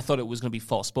one. I thought it was going to be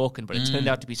Forspoken, but it turned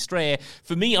out to be Stray.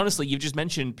 For me, honestly, you've just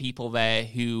mentioned people there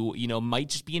who, might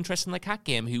just be interested in the cat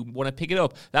game, who want to pick it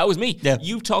up. That was me. Yeah.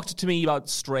 You've talked to me about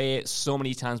Stray so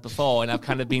many times before, and I've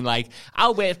kind of been like,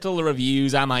 I'll wait till the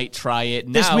reviews, I might try it.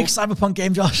 Now, this week's Cyberpunk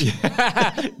game, Josh.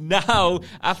 Now,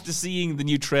 after seeing the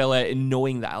new trailer and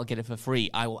knowing that I'll get it for free,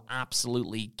 I will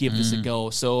absolutely give this a go.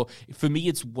 So for me,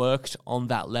 it's worked on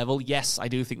that level. Yes, I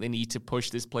do think they need to push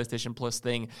this PlayStation Plus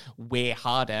thing way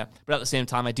harder, but at the same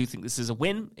time, I do think this is a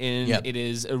win, and it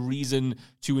is a reason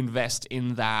to invest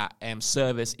in that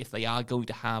service if they are going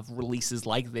to have releases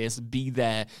like this be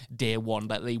there day one,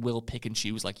 that they will pick and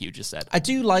choose, like you just said. I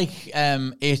do like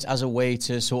it as a way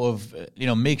to sort of,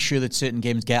 make sure that certain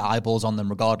games get eyeballs on them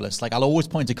regardless. Like I'll always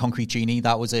point to Concrete Genie.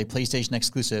 That was a PlayStation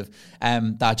exclusive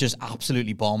that just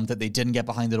absolutely bombed, that they didn't get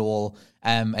behind it all.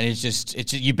 And it's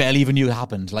just, you barely even knew it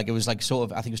happened. Like it was like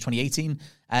sort of, I think it was 2018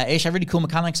 ish. Had really cool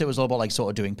mechanics. It was all about like sort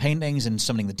of doing paintings and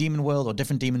summoning the demon world or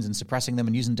different demons and suppressing them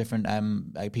and using different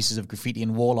pieces of graffiti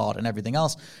and wall art and everything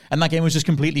else. And that game was just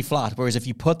completely flat. Whereas if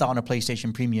you put that on a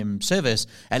PlayStation Premium service,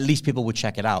 at least people would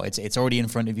check it out. It's already in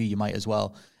front of you. You might as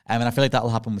well. And I feel like that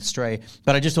will happen with Stray.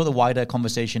 But I just thought the wider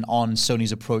conversation on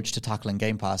Sony's approach to tackling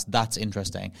Game Pass, that's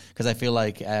interesting. Because I feel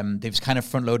like they've kind of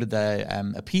front-loaded their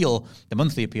appeal, the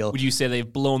monthly appeal. Would you say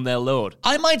they've blown their load?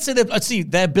 I might say that, let's see,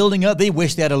 they're building up. They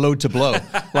wish they had a load to blow.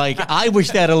 Like, I wish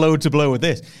they had a load to blow with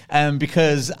this.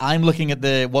 Because I'm looking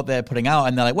at what they're putting out,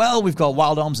 and they're like, well, we've got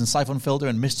Wild Arms and Siphon Filter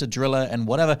and Mr. Driller and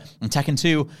whatever, and Tekken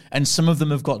 2, and some of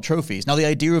them have got trophies. Now, the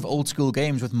idea of old-school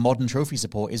games with modern trophy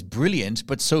support is brilliant,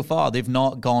 but so far they've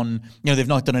not they've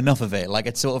not done enough of it. Like,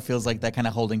 it sort of feels like they're kind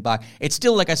of holding back. It's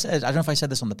still, like I said, I don't know if I said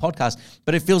this on the podcast,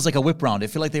 but it feels like a whip round. It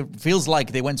feels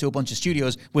like they went to a bunch of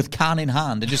studios with can in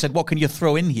hand and just said, what can you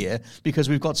throw in here? Because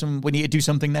we need to do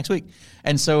something next week.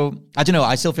 And so, I don't know,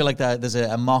 I still feel like there's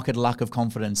a marked lack of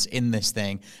confidence in this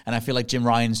thing. And I feel like Jim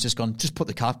Ryan's just gone, just put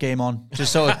the cat game on.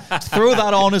 Just sort of throw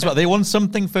that on as well. They want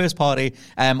something first party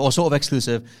or sort of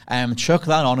exclusive. Chuck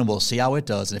that on and we'll see how it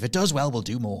does. And if it does well, we'll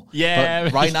do more. Yeah.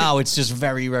 But right now, it's just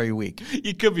very, very weak.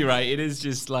 You could be right. It is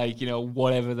just like,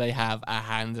 whatever they have at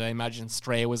hand. I imagine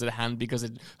Stray was at hand because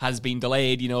it has been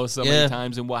delayed, so many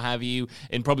times and what have you,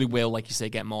 and probably will, like you say,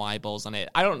 get more eyeballs on it.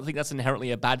 I don't think that's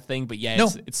inherently a bad thing, but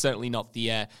it's certainly not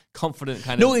the confident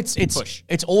kind of push.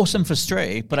 It's awesome for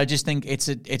Stray, but I just think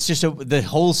the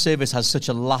whole service has such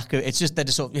a lack of, it's just, they're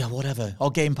just sort of, whatever.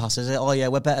 Or Game Pass, is it? Oh yeah,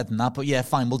 we're better than that, but yeah,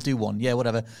 fine, we'll do one. Yeah,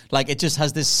 whatever. Like, it just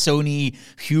has this Sony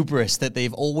hubris that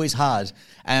they've always had,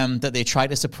 that they try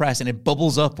to suppress, and it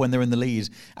bubbles up when they're in the lead,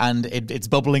 and it's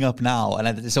bubbling up now,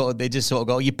 and they just sort of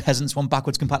go, you peasants want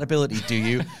backwards compatibility, do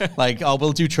you? Like, oh,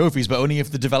 we'll do trophies, but only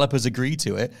if the developers agree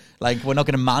to it. Like, we're not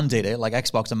going to mandate it, like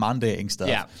Xbox are mandating stuff.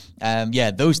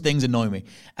 Yeah. Those things annoy me.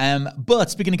 But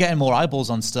speaking of getting more eyeballs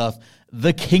on stuff,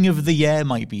 the King of the Year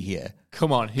might be here.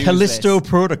 Come on, who's Callisto this?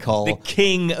 Protocol. The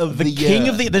King of the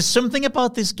Year. There's something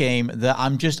about this game that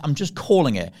I'm just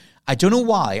calling it. I don't know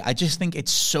why. I just think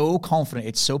it's so confident,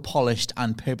 it's so polished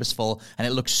and purposeful, and it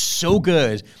looks so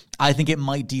good. I think it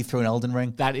might dethrone Elden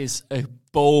Ring. That is a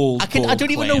bold. I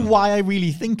don't even know why I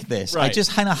really think this. Right. I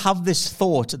just kind of have this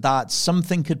thought that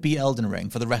something could be Elden Ring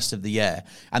for the rest of the year.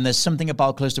 And there's something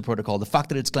about Callisto Protocol, the fact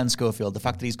that it's Glenn Schofield, the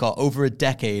fact that he's got over a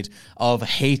decade of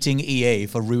hating EA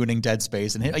for ruining Dead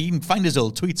Space. And you can find his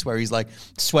old tweets where he's like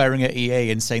swearing at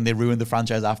EA and saying they ruined the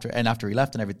franchise after he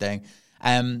left and everything.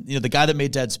 The guy that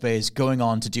made Dead Space going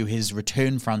on to do his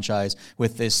Return franchise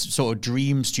with this sort of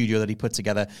dream studio that he put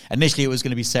together. Initially, it was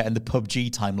going to be set in the PUBG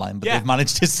timeline, but they've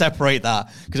managed to separate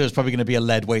that because it was probably going to be a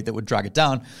lead weight that would drag it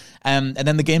down. And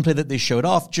then the gameplay that they showed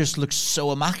off just looks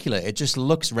so immaculate. It just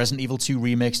looks Resident Evil 2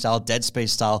 remake style, Dead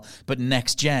Space style, but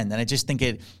next gen. And I just think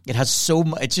it has so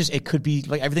much. It could be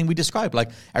like everything we described,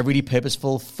 like a really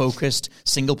purposeful, focused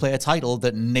single player title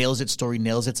that nails its story,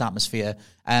 nails its atmosphere,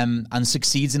 and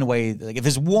succeeds in a way. Like if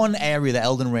there's one area that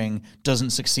Elden Ring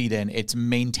doesn't succeed in, it's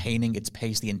maintaining its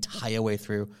pace the entire way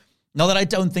through. Not that I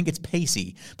don't think it's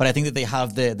pacey, but I think that they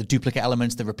have the duplicate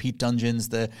elements, the repeat dungeons,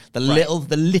 the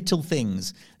little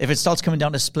things. If it starts coming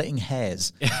down to splitting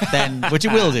hairs, then which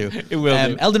it will do. It will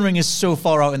do. Elden Ring is so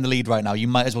far out in the lead right now, you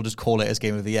might as well just call it as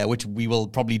Game of the Year, which we will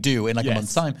probably do in like a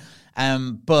month's time.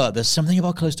 But there's something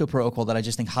about Callisto Protocol that I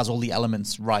just think has all the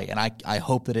elements right, and I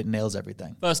hope that it nails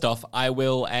everything. First off, I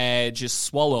will just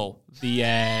swallow the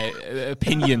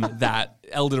opinion that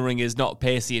Elden Ring is not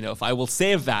pacey enough. I will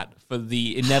save that for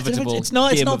the inevitable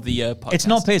Game of the Year podcast. It's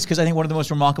not pacey because I think one of the most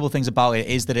remarkable things about it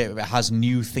is that it has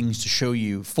new things to show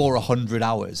you for 100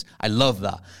 hours. I love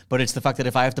that. But it's the fact that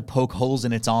if I have to poke holes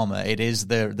in its armor, it is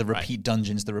the repeat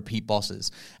dungeons, the repeat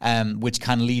bosses, which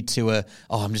can lead to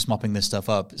I'm just mopping this stuff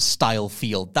up style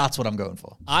feel. That's what I'm going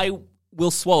for. I will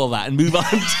swallow that and move on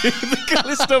to the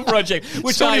Callisto Project,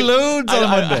 which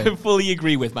I fully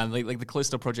agree with, man. Like the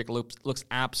Callisto Project looks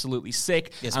absolutely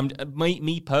sick. Yes.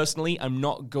 Me personally, I'm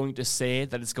not going to say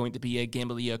that it's going to be a Game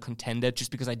of the Year contender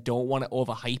just because I don't want to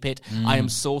overhype it. I am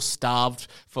so starved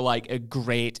for like a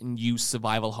great new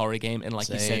survival horror game, and like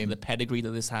you said, the pedigree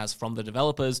that this has from the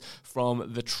developers,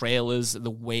 from the trailers,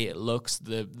 the way it looks,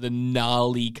 the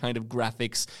gnarly kind of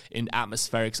graphics and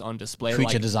atmospherics on display,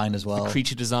 creature design as well. The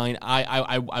creature design.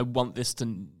 I want this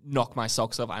to knock my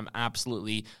socks off. I'm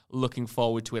absolutely looking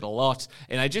forward to it a lot.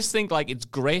 And I just think like it's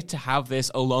great to have this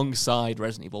alongside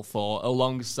Resident Evil 4,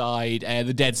 alongside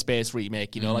the Dead Space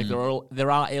remake. You know, like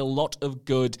there are a lot of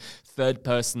good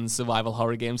third-person survival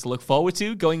horror games to look forward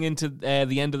to going into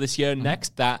the end of this year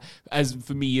next. That, as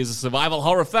for me as a survival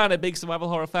horror fan, a big survival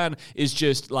horror fan, is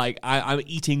just like I'm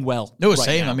eating well. No,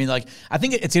 same. Now. I mean, like I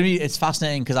think it's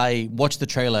fascinating because I watched the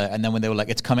trailer and then when they were like,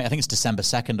 it's coming, I think it's December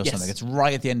 2nd or something. It's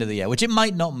right at the end of the year, which it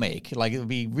might not make. Like it would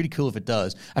be really cool if it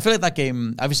does. I feel like that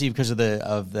game, obviously because of the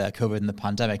COVID and the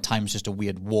pandemic, time's just a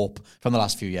weird warp from the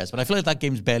last few years. But I feel like that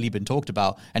game's barely been talked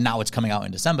about, and now it's coming out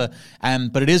in December.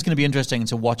 But it is going to be interesting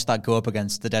to watch that go up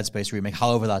against the Dead Space remake,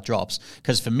 however that drops.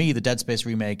 Because for me, the Dead Space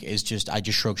remake is just, I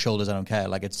just shrug shoulders. I don't care.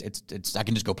 Like it's I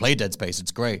can just go play Dead Space.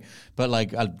 It's great. But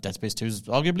like Dead Space 2 is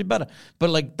arguably better. But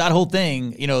like that whole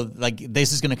thing, you know, like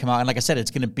this is going to come out, and like I said,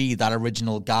 it's going to be that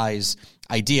original guy's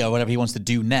idea, whatever he wants to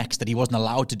do next that he wasn't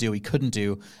allowed to do, he couldn't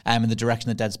do, in the direction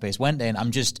that Dead Space went in. I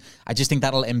just think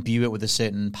that'll imbue it with a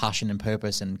certain passion and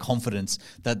purpose and confidence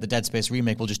that the Dead Space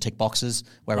remake will just tick boxes,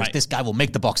 whereas this guy will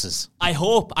make the boxes. I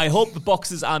hope the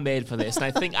boxes are made for this, and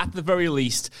I think at the very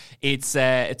least it's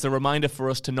a reminder for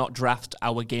us to not draft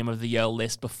our Game of the Year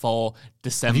list before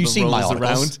December rolls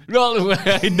around. Well,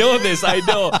 I know this. I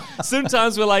know.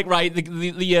 Sometimes we're like, right,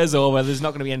 the year's over. There's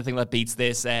not going to be anything that beats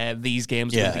this. These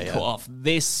games will be cut off.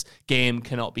 This game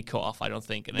cannot be cut off, I don't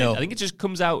think. And I think it just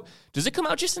comes out. Does it come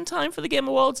out just in time for the Game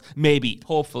Awards? Maybe,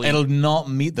 hopefully. It'll not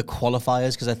meet the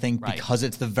qualifiers because I think because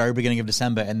it's the very beginning of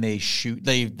December and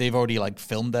they've already like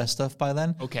filmed their stuff by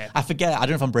then. Okay. I forget. I don't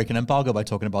know if I'm breaking embargo by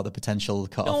talking about the potential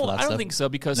cut off for that stuff. I don't think so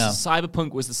because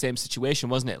Cyberpunk was the same situation,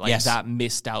 wasn't it? Like that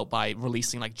missed out by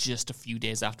releasing like just a few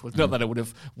days afterwards. Not that it would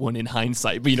have won in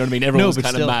hindsight, but you know what I mean? Everyone was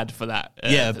kind of mad for that.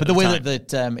 But the way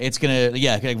that it's going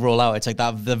to roll out, it's like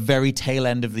that the very tail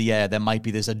end of the year, there might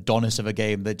be this Adonis of a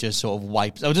game that just sort of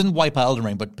wipes. It doesn't wipe out Elden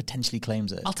Ring, but potentially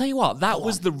claims it. I'll tell you what, that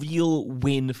was the real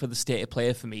win for the State of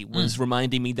Play for me, was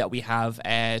reminding me that we have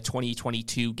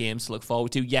 2022 games to look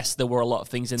forward to. Yes, there were a lot of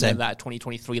things in there that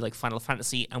 2023, like Final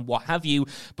Fantasy and what have you,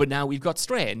 but now we've got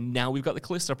Stray, now we've got the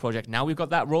Callisto Project, now we've got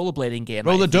that rollerblading game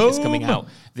that's coming out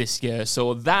this year.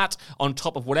 So that, on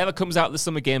top of whatever comes out at the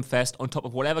Summer Game Fest, on top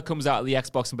of whatever comes out at the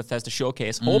Xbox and Bethesda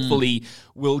Showcase, hopefully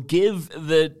will give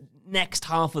the next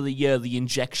half of the year, the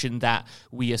injection that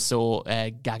we are so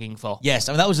gagging for. Yes,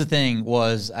 I mean, that was the thing,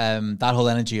 was that whole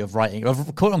energy of writing,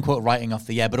 of quote-unquote writing off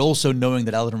the year, but also knowing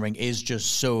that Elden Ring is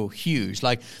just so huge.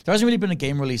 Like, there hasn't really been a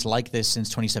game release like this since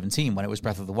 2017 when it was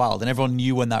Breath of the Wild, and everyone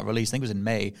knew when that released, I think it was in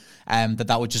May,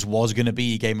 that just was going to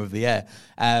be Game of the Year.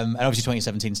 And obviously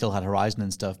 2017 still had Horizon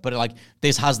and stuff, but like,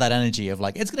 this has that energy of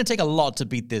like, it's going to take a lot to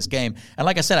beat this game. And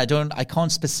like I said, I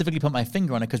can't specifically put my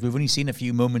finger on it because we've only seen a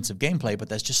few moments of gameplay, but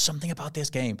there's just something about this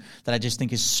game that I just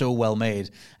think is so well made.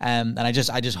 And I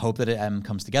just hope that it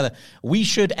comes together. We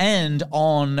should end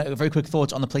on very quick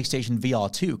thoughts on the PlayStation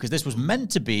VR 2, because this was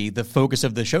meant to be the focus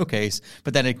of the showcase,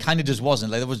 but then it kind of just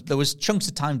wasn't. Like, there was chunks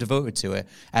of time devoted to it.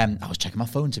 I was checking my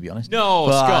phone, to be honest. No,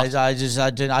 but Scott.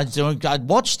 I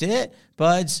watched it,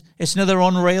 but it's another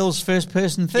on rails first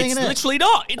person thing. It's isn't it? literally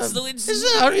not. It's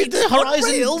the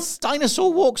Horizon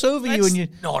dinosaur walks over you and you.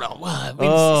 It's not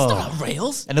on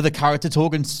rails. Another character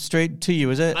talking straight to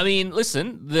you, is it? I mean,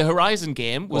 listen, the Horizon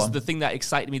game was the thing that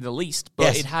excited me the least,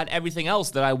 but it had everything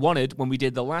else that I wanted when we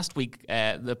did the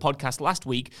podcast last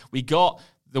week. We got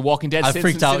The Walking Dead. I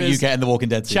freaked out you getting The Walking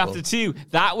Dead sequel. Chapter 2.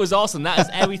 That was awesome. That is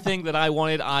everything that I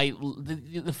wanted.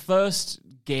 The first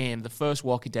game, the first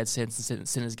Walking Dead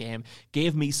Sinners game,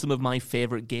 gave me some of my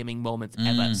favorite gaming moments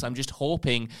ever. So I'm just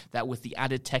hoping that with the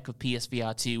added tech of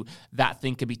PSVR 2, that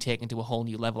thing can be taken to a whole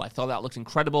new level. I thought that looked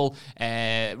incredible.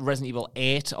 Resident Evil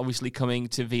 8, obviously coming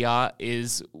to VR,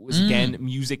 was again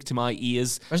music to my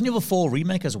ears. Resident Evil 4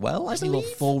 remake as well, I Resident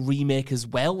believe. Evil 4 remake as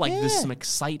well. Like, there's some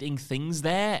exciting things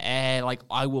there. Like,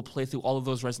 I will play through all of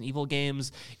those Resident Evil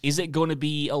games. Is it going to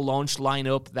be a launch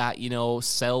lineup that,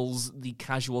 sells the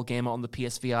casual gamer on the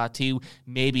PSVR 2?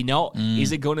 Maybe not.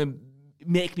 Is it going to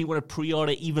make me want to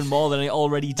pre-order even more than I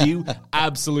already do?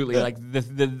 Absolutely. Like, the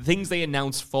things they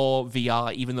announced for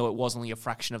VR, even though it was only a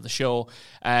fraction of the show,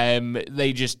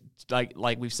 they just,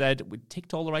 like we've said, we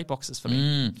ticked all the right boxes for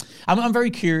me. I'm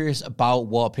very curious about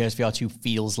what PSVR 2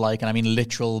 feels like, and I mean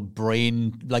literal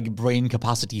brain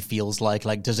capacity feels like.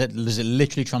 Like, does it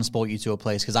literally transport you to a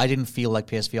place? Because I didn't feel like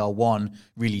PSVR 1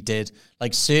 really did.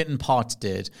 Like, certain parts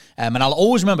did. And I'll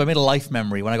always remember, I made a life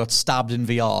memory when I got stabbed in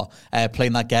VR,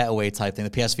 playing that Getaway type thing, the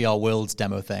PSVR Worlds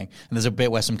demo thing. And there's a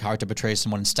bit where some character betrays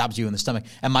someone and stabs you in the stomach,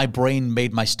 and my brain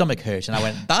made my stomach hurt. And I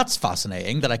went, that's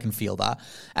fascinating that I can feel that.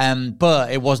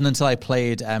 But it wasn't until I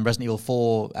played Resident Evil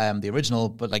 4, the original,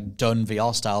 but like done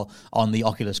VR style on the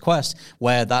Oculus Quest,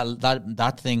 where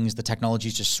that thing's, the technology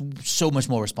is just so much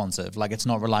more responsive. Like, it's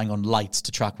not relying on lights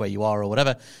to track where you are or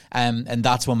whatever. And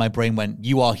that's when my brain went,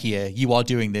 you are here, you are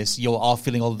doing this, you are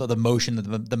feeling all the motion,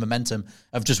 the momentum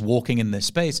of just walking in this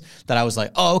space, that I was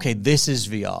like, oh, okay, this is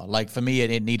VR. Like, for me,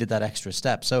 it needed that extra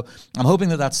step. So I'm hoping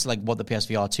that that's like what the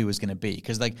PSVR 2 is going to be.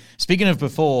 Because, like, speaking of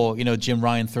before, Jim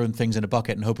Ryan throwing things in a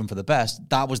bucket and hoping for the best,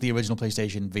 that was the original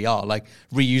PlayStation VR, like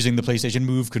reusing the PlayStation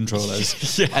Move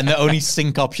controllers. And the only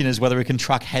sync option is whether it can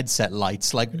track headset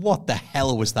lights. Like, what the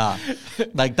hell was that?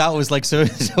 Like, that was like sort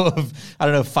of, I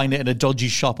don't know, find it in a dodgy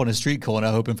shop on a street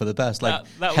corner hoping for the best. Like,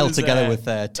 that held was, together with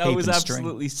tape and string. That was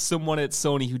absolutely someone at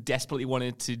Sony who desperately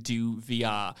wanted to do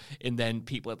VR, and then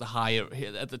people at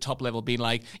the top level being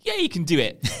like, yeah, you can do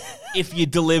it if you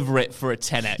deliver it for a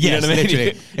tenner. You know what I mean?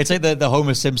 Literally. It's like the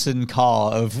Homer Simpson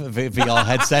car of VR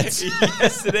headsets.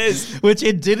 Yes, it is. Which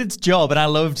it did its job, and I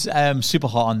loved Super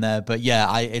Hot on there. But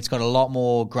yeah, it's got a lot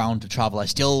more ground to travel. I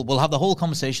still will have the whole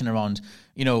conversation around,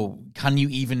 can you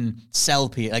even sell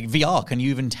VR? Can you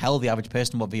even tell the average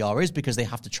person what VR is? Because they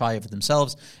have to try it for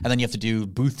themselves, and then you have to do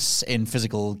booths in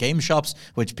physical game shops,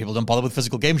 which people don't bother with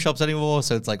physical game shops anymore.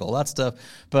 So it's like all that stuff.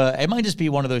 But it might just be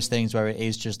one of those things where it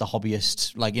is just the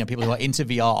hobbyist, people who are into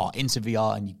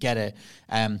VR, and you get it.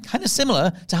 Kind of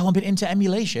similar to how I've been into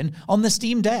emulation on the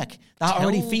Steam Deck. That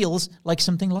already feels like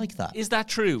something like that. Is that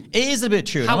true? It is a bit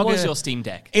true. How was your Steam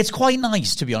Deck? It's quite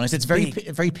nice, to be honest. It's very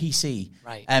PC.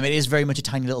 Right. It is very much a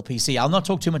tiny little PC. I'll not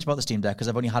talk too much about the Steam Deck because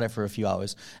I've only had it for a few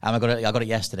hours. I got it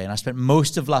yesterday, and I spent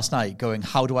most of last night going,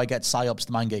 how do I get PsyOps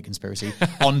the Mindgate conspiracy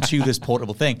onto this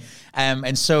portable thing?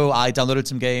 And so I downloaded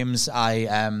some games.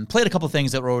 I played a couple of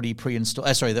things that were already pre-installed.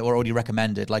 That were already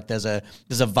recommended. Like there's a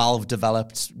Valve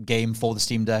developed game for the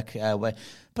Steam Deck,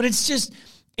 but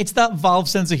it's that Valve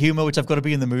sense of humor, which I've got to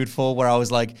be in the mood for, where I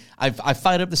was like, I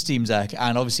fired up the Steam Deck,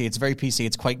 and obviously it's very PC,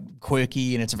 it's quite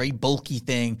quirky, and it's a very bulky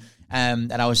thing.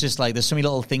 And I was just like, there's so many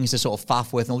little things to sort of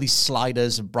faff with, and all these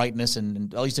sliders of brightness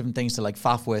and all these different things to like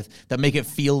faff with that make it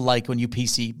feel like when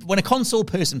a console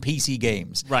person PC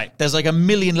games, right? There's like a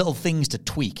million little things to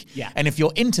tweak. Yeah. And if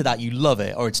you're into that, you love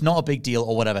it, or it's not a big deal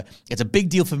or whatever. It's a big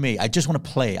deal for me. I just want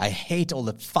to play. I hate all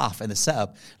the faff and the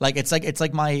setup. Like it's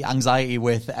like my anxiety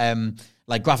with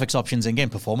like graphics options in game,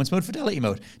 performance mode, fidelity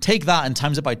mode. Take that and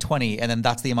times it by 20, and then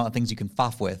that's the amount of things you can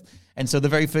faff with. And so the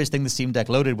very first thing the Steam Deck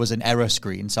loaded was an error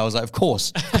screen. So I was like, of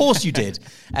course you did.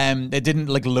 It didn't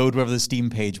like load wherever the Steam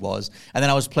page was. And then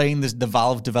I was playing the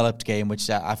Valve developed game, which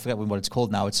I forget what it's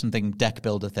called now. It's something deck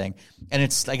builder thing. And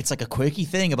it's like a quirky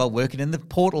thing about working in the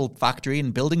Portal factory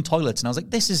and building toilets. And I was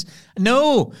like,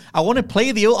 I want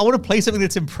to play something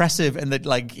that's impressive and that,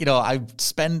 like, you know, I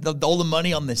spend all the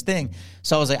money on this thing.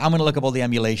 So I was like, I'm going to look up all the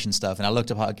emulation stuff. And I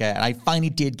looked up how to get it. And I finally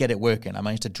did get it working. I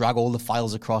managed to drag all the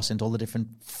files across into all the different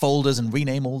folders and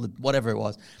rename all the whatever it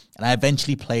was. And I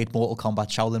eventually played Mortal Kombat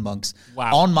Shaolin Monks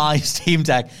on my Steam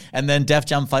Deck, and then Def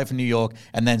Jam Fight for New York,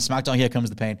 and then SmackDown Here Comes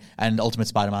the Pain, and Ultimate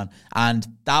Spider-Man. And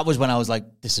that was when I was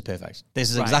like, this is perfect. This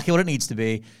is exactly what it needs to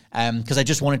be. Because I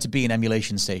just want it to be an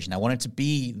emulation station. I want it to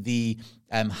be the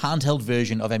handheld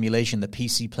version of emulation that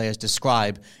PC players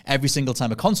describe every single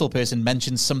time a console person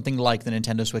mentions something like the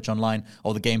Nintendo Switch Online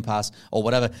or the Game Pass or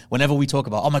whatever. Whenever we talk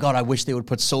about, oh my God, I wish they would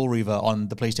put Soul Reaver on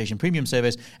the PlayStation Premium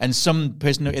service, and some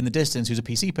person in the distance who's a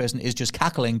PC person is just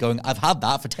cackling going, I've had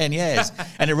that for 10 years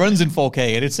and it runs in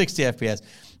 4K and it's 60 FPS.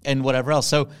 And whatever else.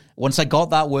 So once I got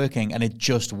that working and it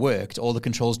just worked, all the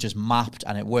controls just mapped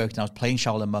and it worked, and I was playing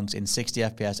Shaolin Monks in 60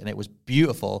 FPS and it was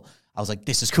beautiful, I was like,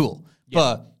 this is cool. Yeah.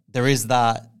 But there is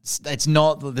that, it's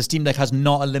not, the Steam Deck has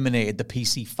not eliminated the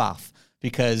PC faff.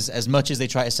 Because as much as they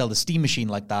try to sell the Steam machine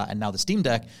like that and now the Steam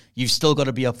Deck, you've still got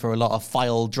to be up for a lot of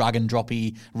file drag and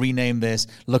droppy, rename this,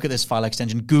 look at this file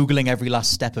extension, Googling every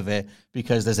last step of it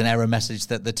because there's an error message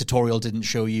that the tutorial didn't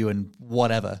show you and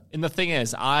whatever. And the thing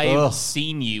is, I've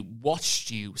watched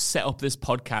you set up this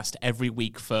podcast every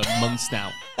week for months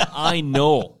now. I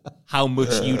know how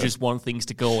much you just want things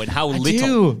to go and how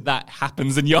little that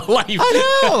happens in your life.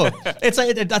 I know. It's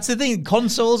like, that's the thing.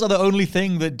 Consoles are the only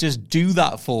thing that just do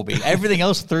that for me. Everything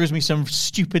else throws me some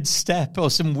stupid step or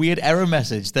some weird error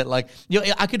message that, like, you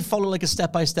know, I could follow like a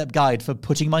step-by-step guide for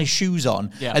putting my shoes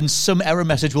on, and some error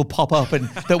message will pop up and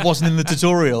that wasn't in the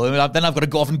tutorial, and then I've got to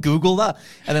go off and Google that,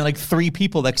 and then like 3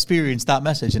 people experienced that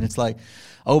message, and it's like,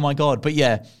 oh my God. But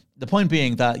yeah, the point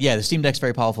being that, the Steam Deck's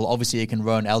very powerful. Obviously, it can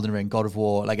run Elden Ring, God of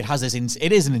War. Like, it has this,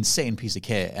 it is an insane piece of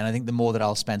kit. And I think the more that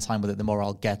I'll spend time with it, the more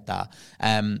I'll get that.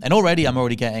 And already, I'm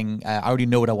already getting, I already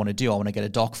know what I want to do. I want to get a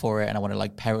dock for it, and I want to,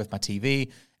 like, pair it with my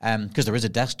TV. Because there is a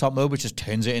desktop mode, which just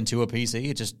turns it into a PC.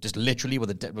 It just literally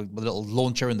with a little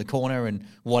launcher in the corner and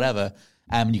whatever.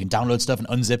 You can download stuff and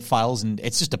unzip files, and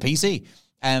it's just a PC.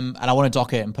 And I want to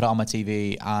dock it and put it on my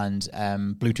TV and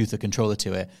Bluetooth the controller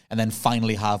to it, and then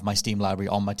finally have my Steam library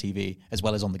on my TV as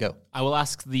well as on the go. I will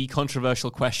ask the controversial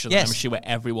question I'm sure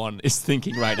everyone is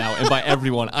thinking right now. And by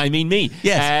everyone, I mean me.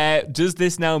 Yes. Does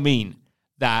this now mean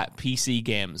that PC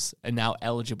games are now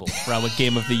eligible for our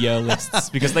Game of the Year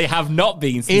lists? Because they have not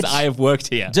been since I have worked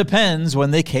here. Depends when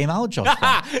they came out, Josh.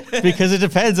 Because it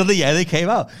depends on the year they came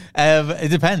out. It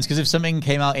depends, because if something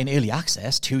came out in early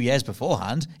access 2 years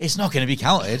beforehand, it's not going to be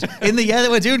counted in the year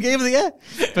that we're doing Game of the Year.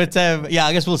 But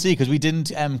I guess we'll see, because we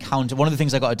didn't count. One of the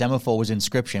things I got a demo for was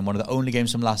Inscription, one of the only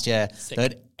games from last year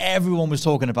that everyone was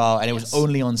talking about, and it was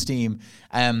only on Steam.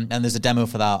 And there's a demo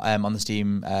for that on the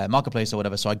Steam marketplace or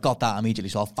whatever. So I got that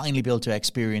immediately. So I'll finally be able to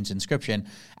experience Inscription.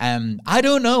 I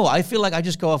don't know. I feel like I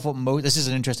just go off what this is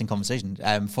an interesting conversation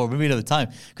for maybe another time,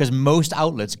 because most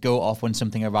outlets go off when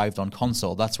something arrived on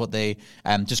console. That's what they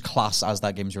just class as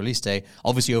that game's release day.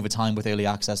 Obviously, over time with early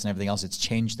access and everything else, it's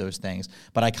changed those things.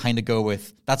 But I kind of go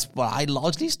with, that's what I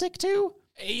largely stick to.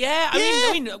 Yeah,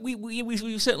 I mean,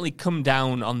 we've certainly come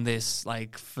down on this,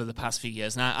 like, for the past few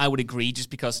years, and I would agree.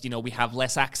 Just because, you know, we have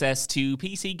less access to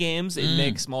PC games, it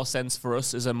makes more sense for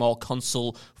us as a more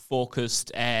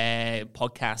console-focused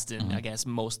podcast, and I guess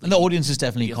mostly. And the audience is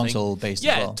definitely console-based.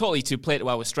 Yeah, as well. Totally, to play to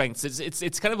our strengths.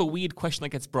 It's kind of a weird question that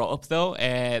gets brought up though.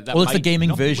 It's the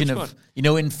gaming version of, you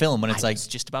know, in film when it's like, was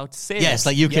just about to say, yes,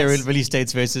 like UK release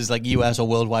dates versus like US or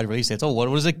worldwide release dates. Oh, what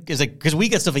is it? Is it because we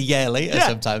get stuff a year later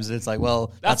sometimes? And it's like,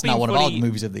 well. That's not one of our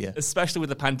movies of the year. Especially with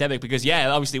the pandemic, because,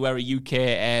 obviously we're a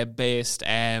UK-based,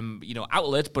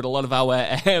 outlet, but a lot of our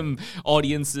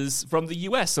audiences from the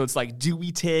US. So it's like, do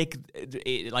we rank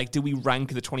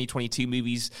the 2022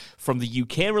 movies from the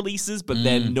UK releases, but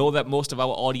then know that most of our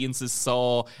audiences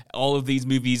saw all of these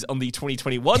movies on the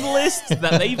 2021 list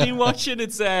that they've been watching?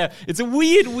 It's a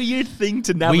weird thing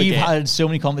to navigate. We've had so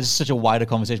many conversations, such a wider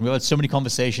conversation. We've had so many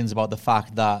conversations about the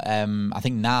fact that I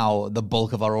think now the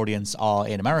bulk of our audience are are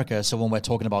in America. So when we're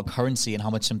talking about currency and how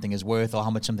much something is worth or how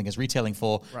much something is retailing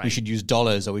for, we should use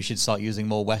dollars or we should start using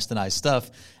more westernized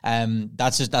stuff.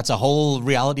 That's a whole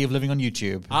reality of living on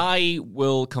YouTube. I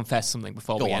will confess something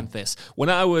before we end this. When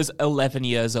I was 11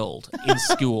 years old in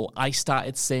school, I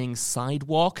started saying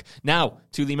sidewalk. Now,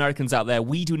 to the Americans out there,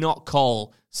 we do not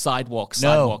call sidewalks in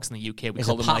the UK. We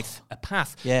call them like a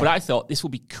path. Yeah. But I thought this will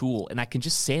be cool, and I can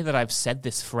just say that I've said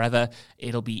this forever.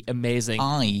 It'll be amazing.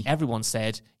 Everyone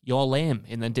said, you're lame,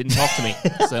 and then didn't talk to me.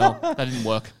 So that didn't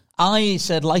work. I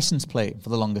said license plate for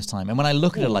the longest time. And when I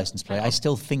look at a license plate, I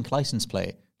still think license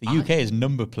plate. The UK is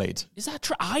number plate. Is that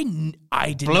true? I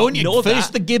did not know that.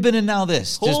 First the Gibbon and now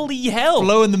this. Holy hell.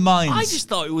 Blowing the minds. I just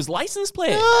thought it was license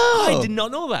plate. No. I did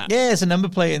not know that. Yeah, it's a number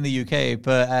plate in the UK,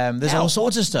 but there's all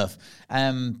sorts of stuff.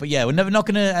 But yeah, we're not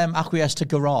going to acquiesce to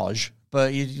garage.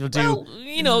 But you'll do. Well,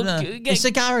 it's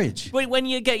a garage. But when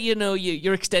you get,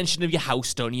 your extension of your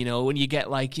house done, when you get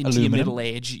like into your middle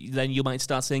age, then you might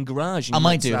start saying garage. I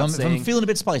might do. If I'm feeling a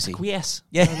bit spicy. Acquiesce.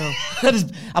 Yeah. I don't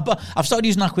know. I've started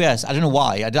using acquiesce. I don't know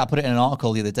why. I put it in an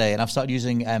article the other day, and I've started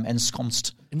using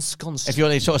ensconced. Ensconced. If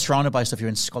you're sort of surrounded by stuff, you're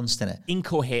ensconced in it.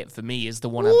 Incoherent for me is the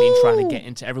one I've been trying to get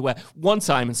into everywhere. One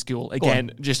time in school,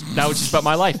 again, now it's just about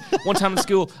my life. One time in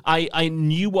school, I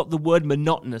knew what the word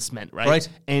monotonous meant, right?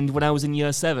 And when I was in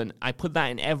year 7, I put that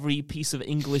in every piece of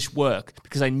English work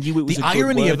because I knew it was a good word. The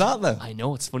irony of that, though. I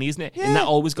know, it's funny, isn't it? Yeah. And that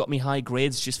always got me high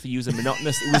grades just for using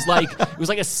monotonous. It was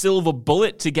like a silver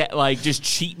bullet to get just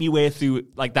cheat me way through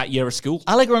that year of school.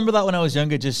 I remember that when I was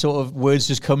younger, just sort of words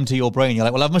just come to your brain. You're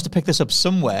like, well, I must have picked this up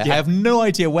somewhere. Yeah. I have no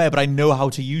idea where, but I know how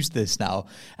to use this now.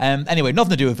 Anyway,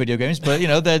 nothing to do with video games, but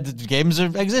the games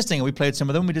are existing, and we played some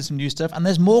of them. We did some new stuff, and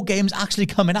there's more games actually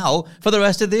coming out for the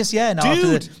rest of this year now.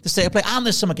 After the State of Play, and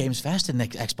there's Summer Games Fest and the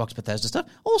Xbox Bethesda stuff,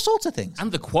 all sorts of things.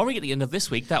 And the Quarry at the end of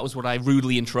this week, that was what I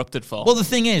rudely interrupted for. Well, the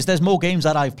thing is, there's more games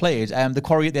that I've played. The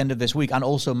Quarry at the end of this week, and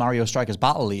also Mario Strikers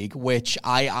Battle League, which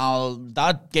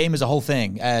that game is a whole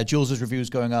thing. Jules' review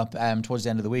is going up towards the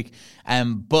end of the week,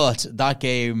 but that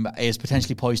game is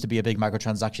potentially poised to be a big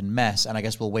microtransaction mess, and I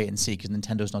guess we'll wait and see because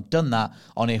Nintendo's not done that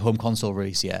on a home console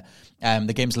release yet.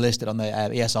 The game's listed on the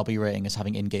ESRB rating as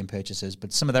having in-game purchases,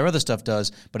 but some of their other stuff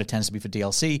does, but it tends to be for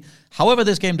DLC. However,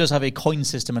 this game does have a coin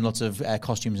system and lots of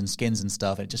costumes and skins and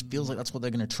stuff, and it just feels like that's what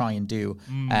they're going to try and do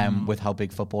with how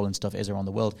big football and stuff is around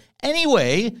the world.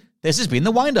 Anyway, this has been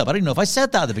The Wind-Up. I don't know if I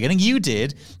said that at the beginning. You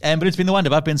did. But it's been The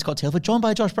Wind-Up. I've been Scott Tilford, joined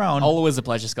by Josh Brown. Always a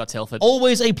pleasure, Scott Tilford.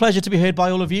 Always a pleasure to be heard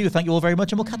by all of you. Thank you all very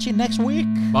much, and we'll catch you next week.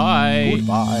 Bye.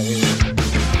 Goodbye.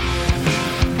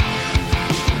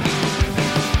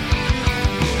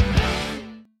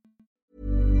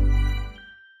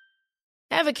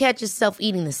 Ever catch yourself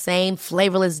eating the same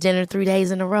flavorless dinner 3 days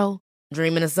in a row?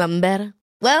 Dreaming of something better?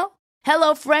 Well,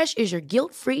 HelloFresh is your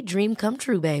guilt-free dream come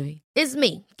true, baby. It's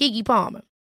me, Keke Palmer.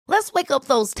 Let's wake up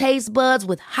those taste buds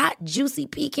with hot, juicy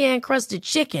pecan-crusted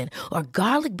chicken or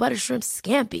garlic butter shrimp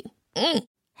scampi.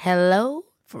 Hello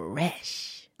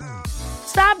Fresh.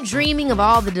 Stop dreaming of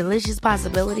all the delicious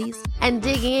possibilities and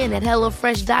dig in at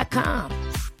HelloFresh.com.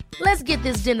 Let's get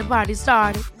this dinner party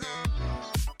started.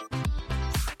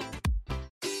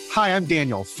 Hi, I'm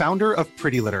Daniel, founder of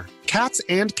Pretty Litter. Cats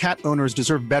and cat owners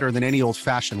deserve better than any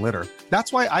old-fashioned litter.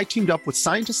 That's why I teamed up with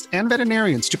scientists and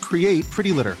veterinarians to create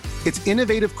Pretty Litter. Its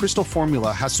innovative crystal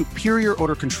formula has superior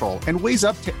odor control and weighs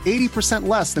up to 80%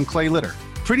 less than clay litter.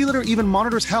 Pretty Litter even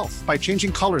monitors health by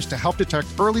changing colors to help detect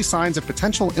early signs of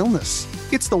potential illness.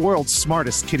 It's the world's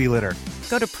smartest kitty litter.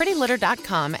 Go to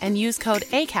prettylitter.com and use code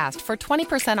ACAST for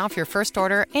 20% off your first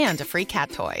order and a free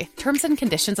cat toy. Terms and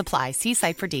conditions apply. See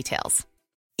site for details.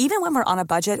 Even when we're on a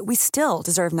budget, we still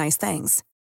deserve nice things.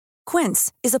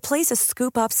 Quince is a place to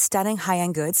scoop up stunning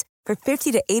high-end goods for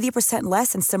 50 to 80%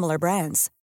 less than similar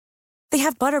brands. They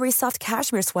have buttery soft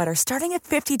cashmere sweaters starting at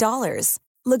 $50,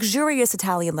 luxurious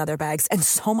Italian leather bags, and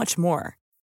so much more.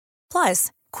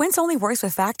 Plus, Quince only works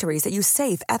with factories that use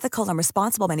safe, ethical, and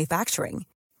responsible manufacturing.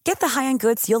 Get the high-end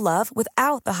goods you'll love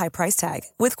without the high price tag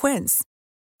with Quince.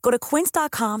 Go to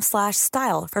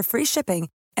quince.com/style for free shipping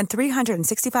and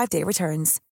 365-day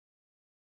returns.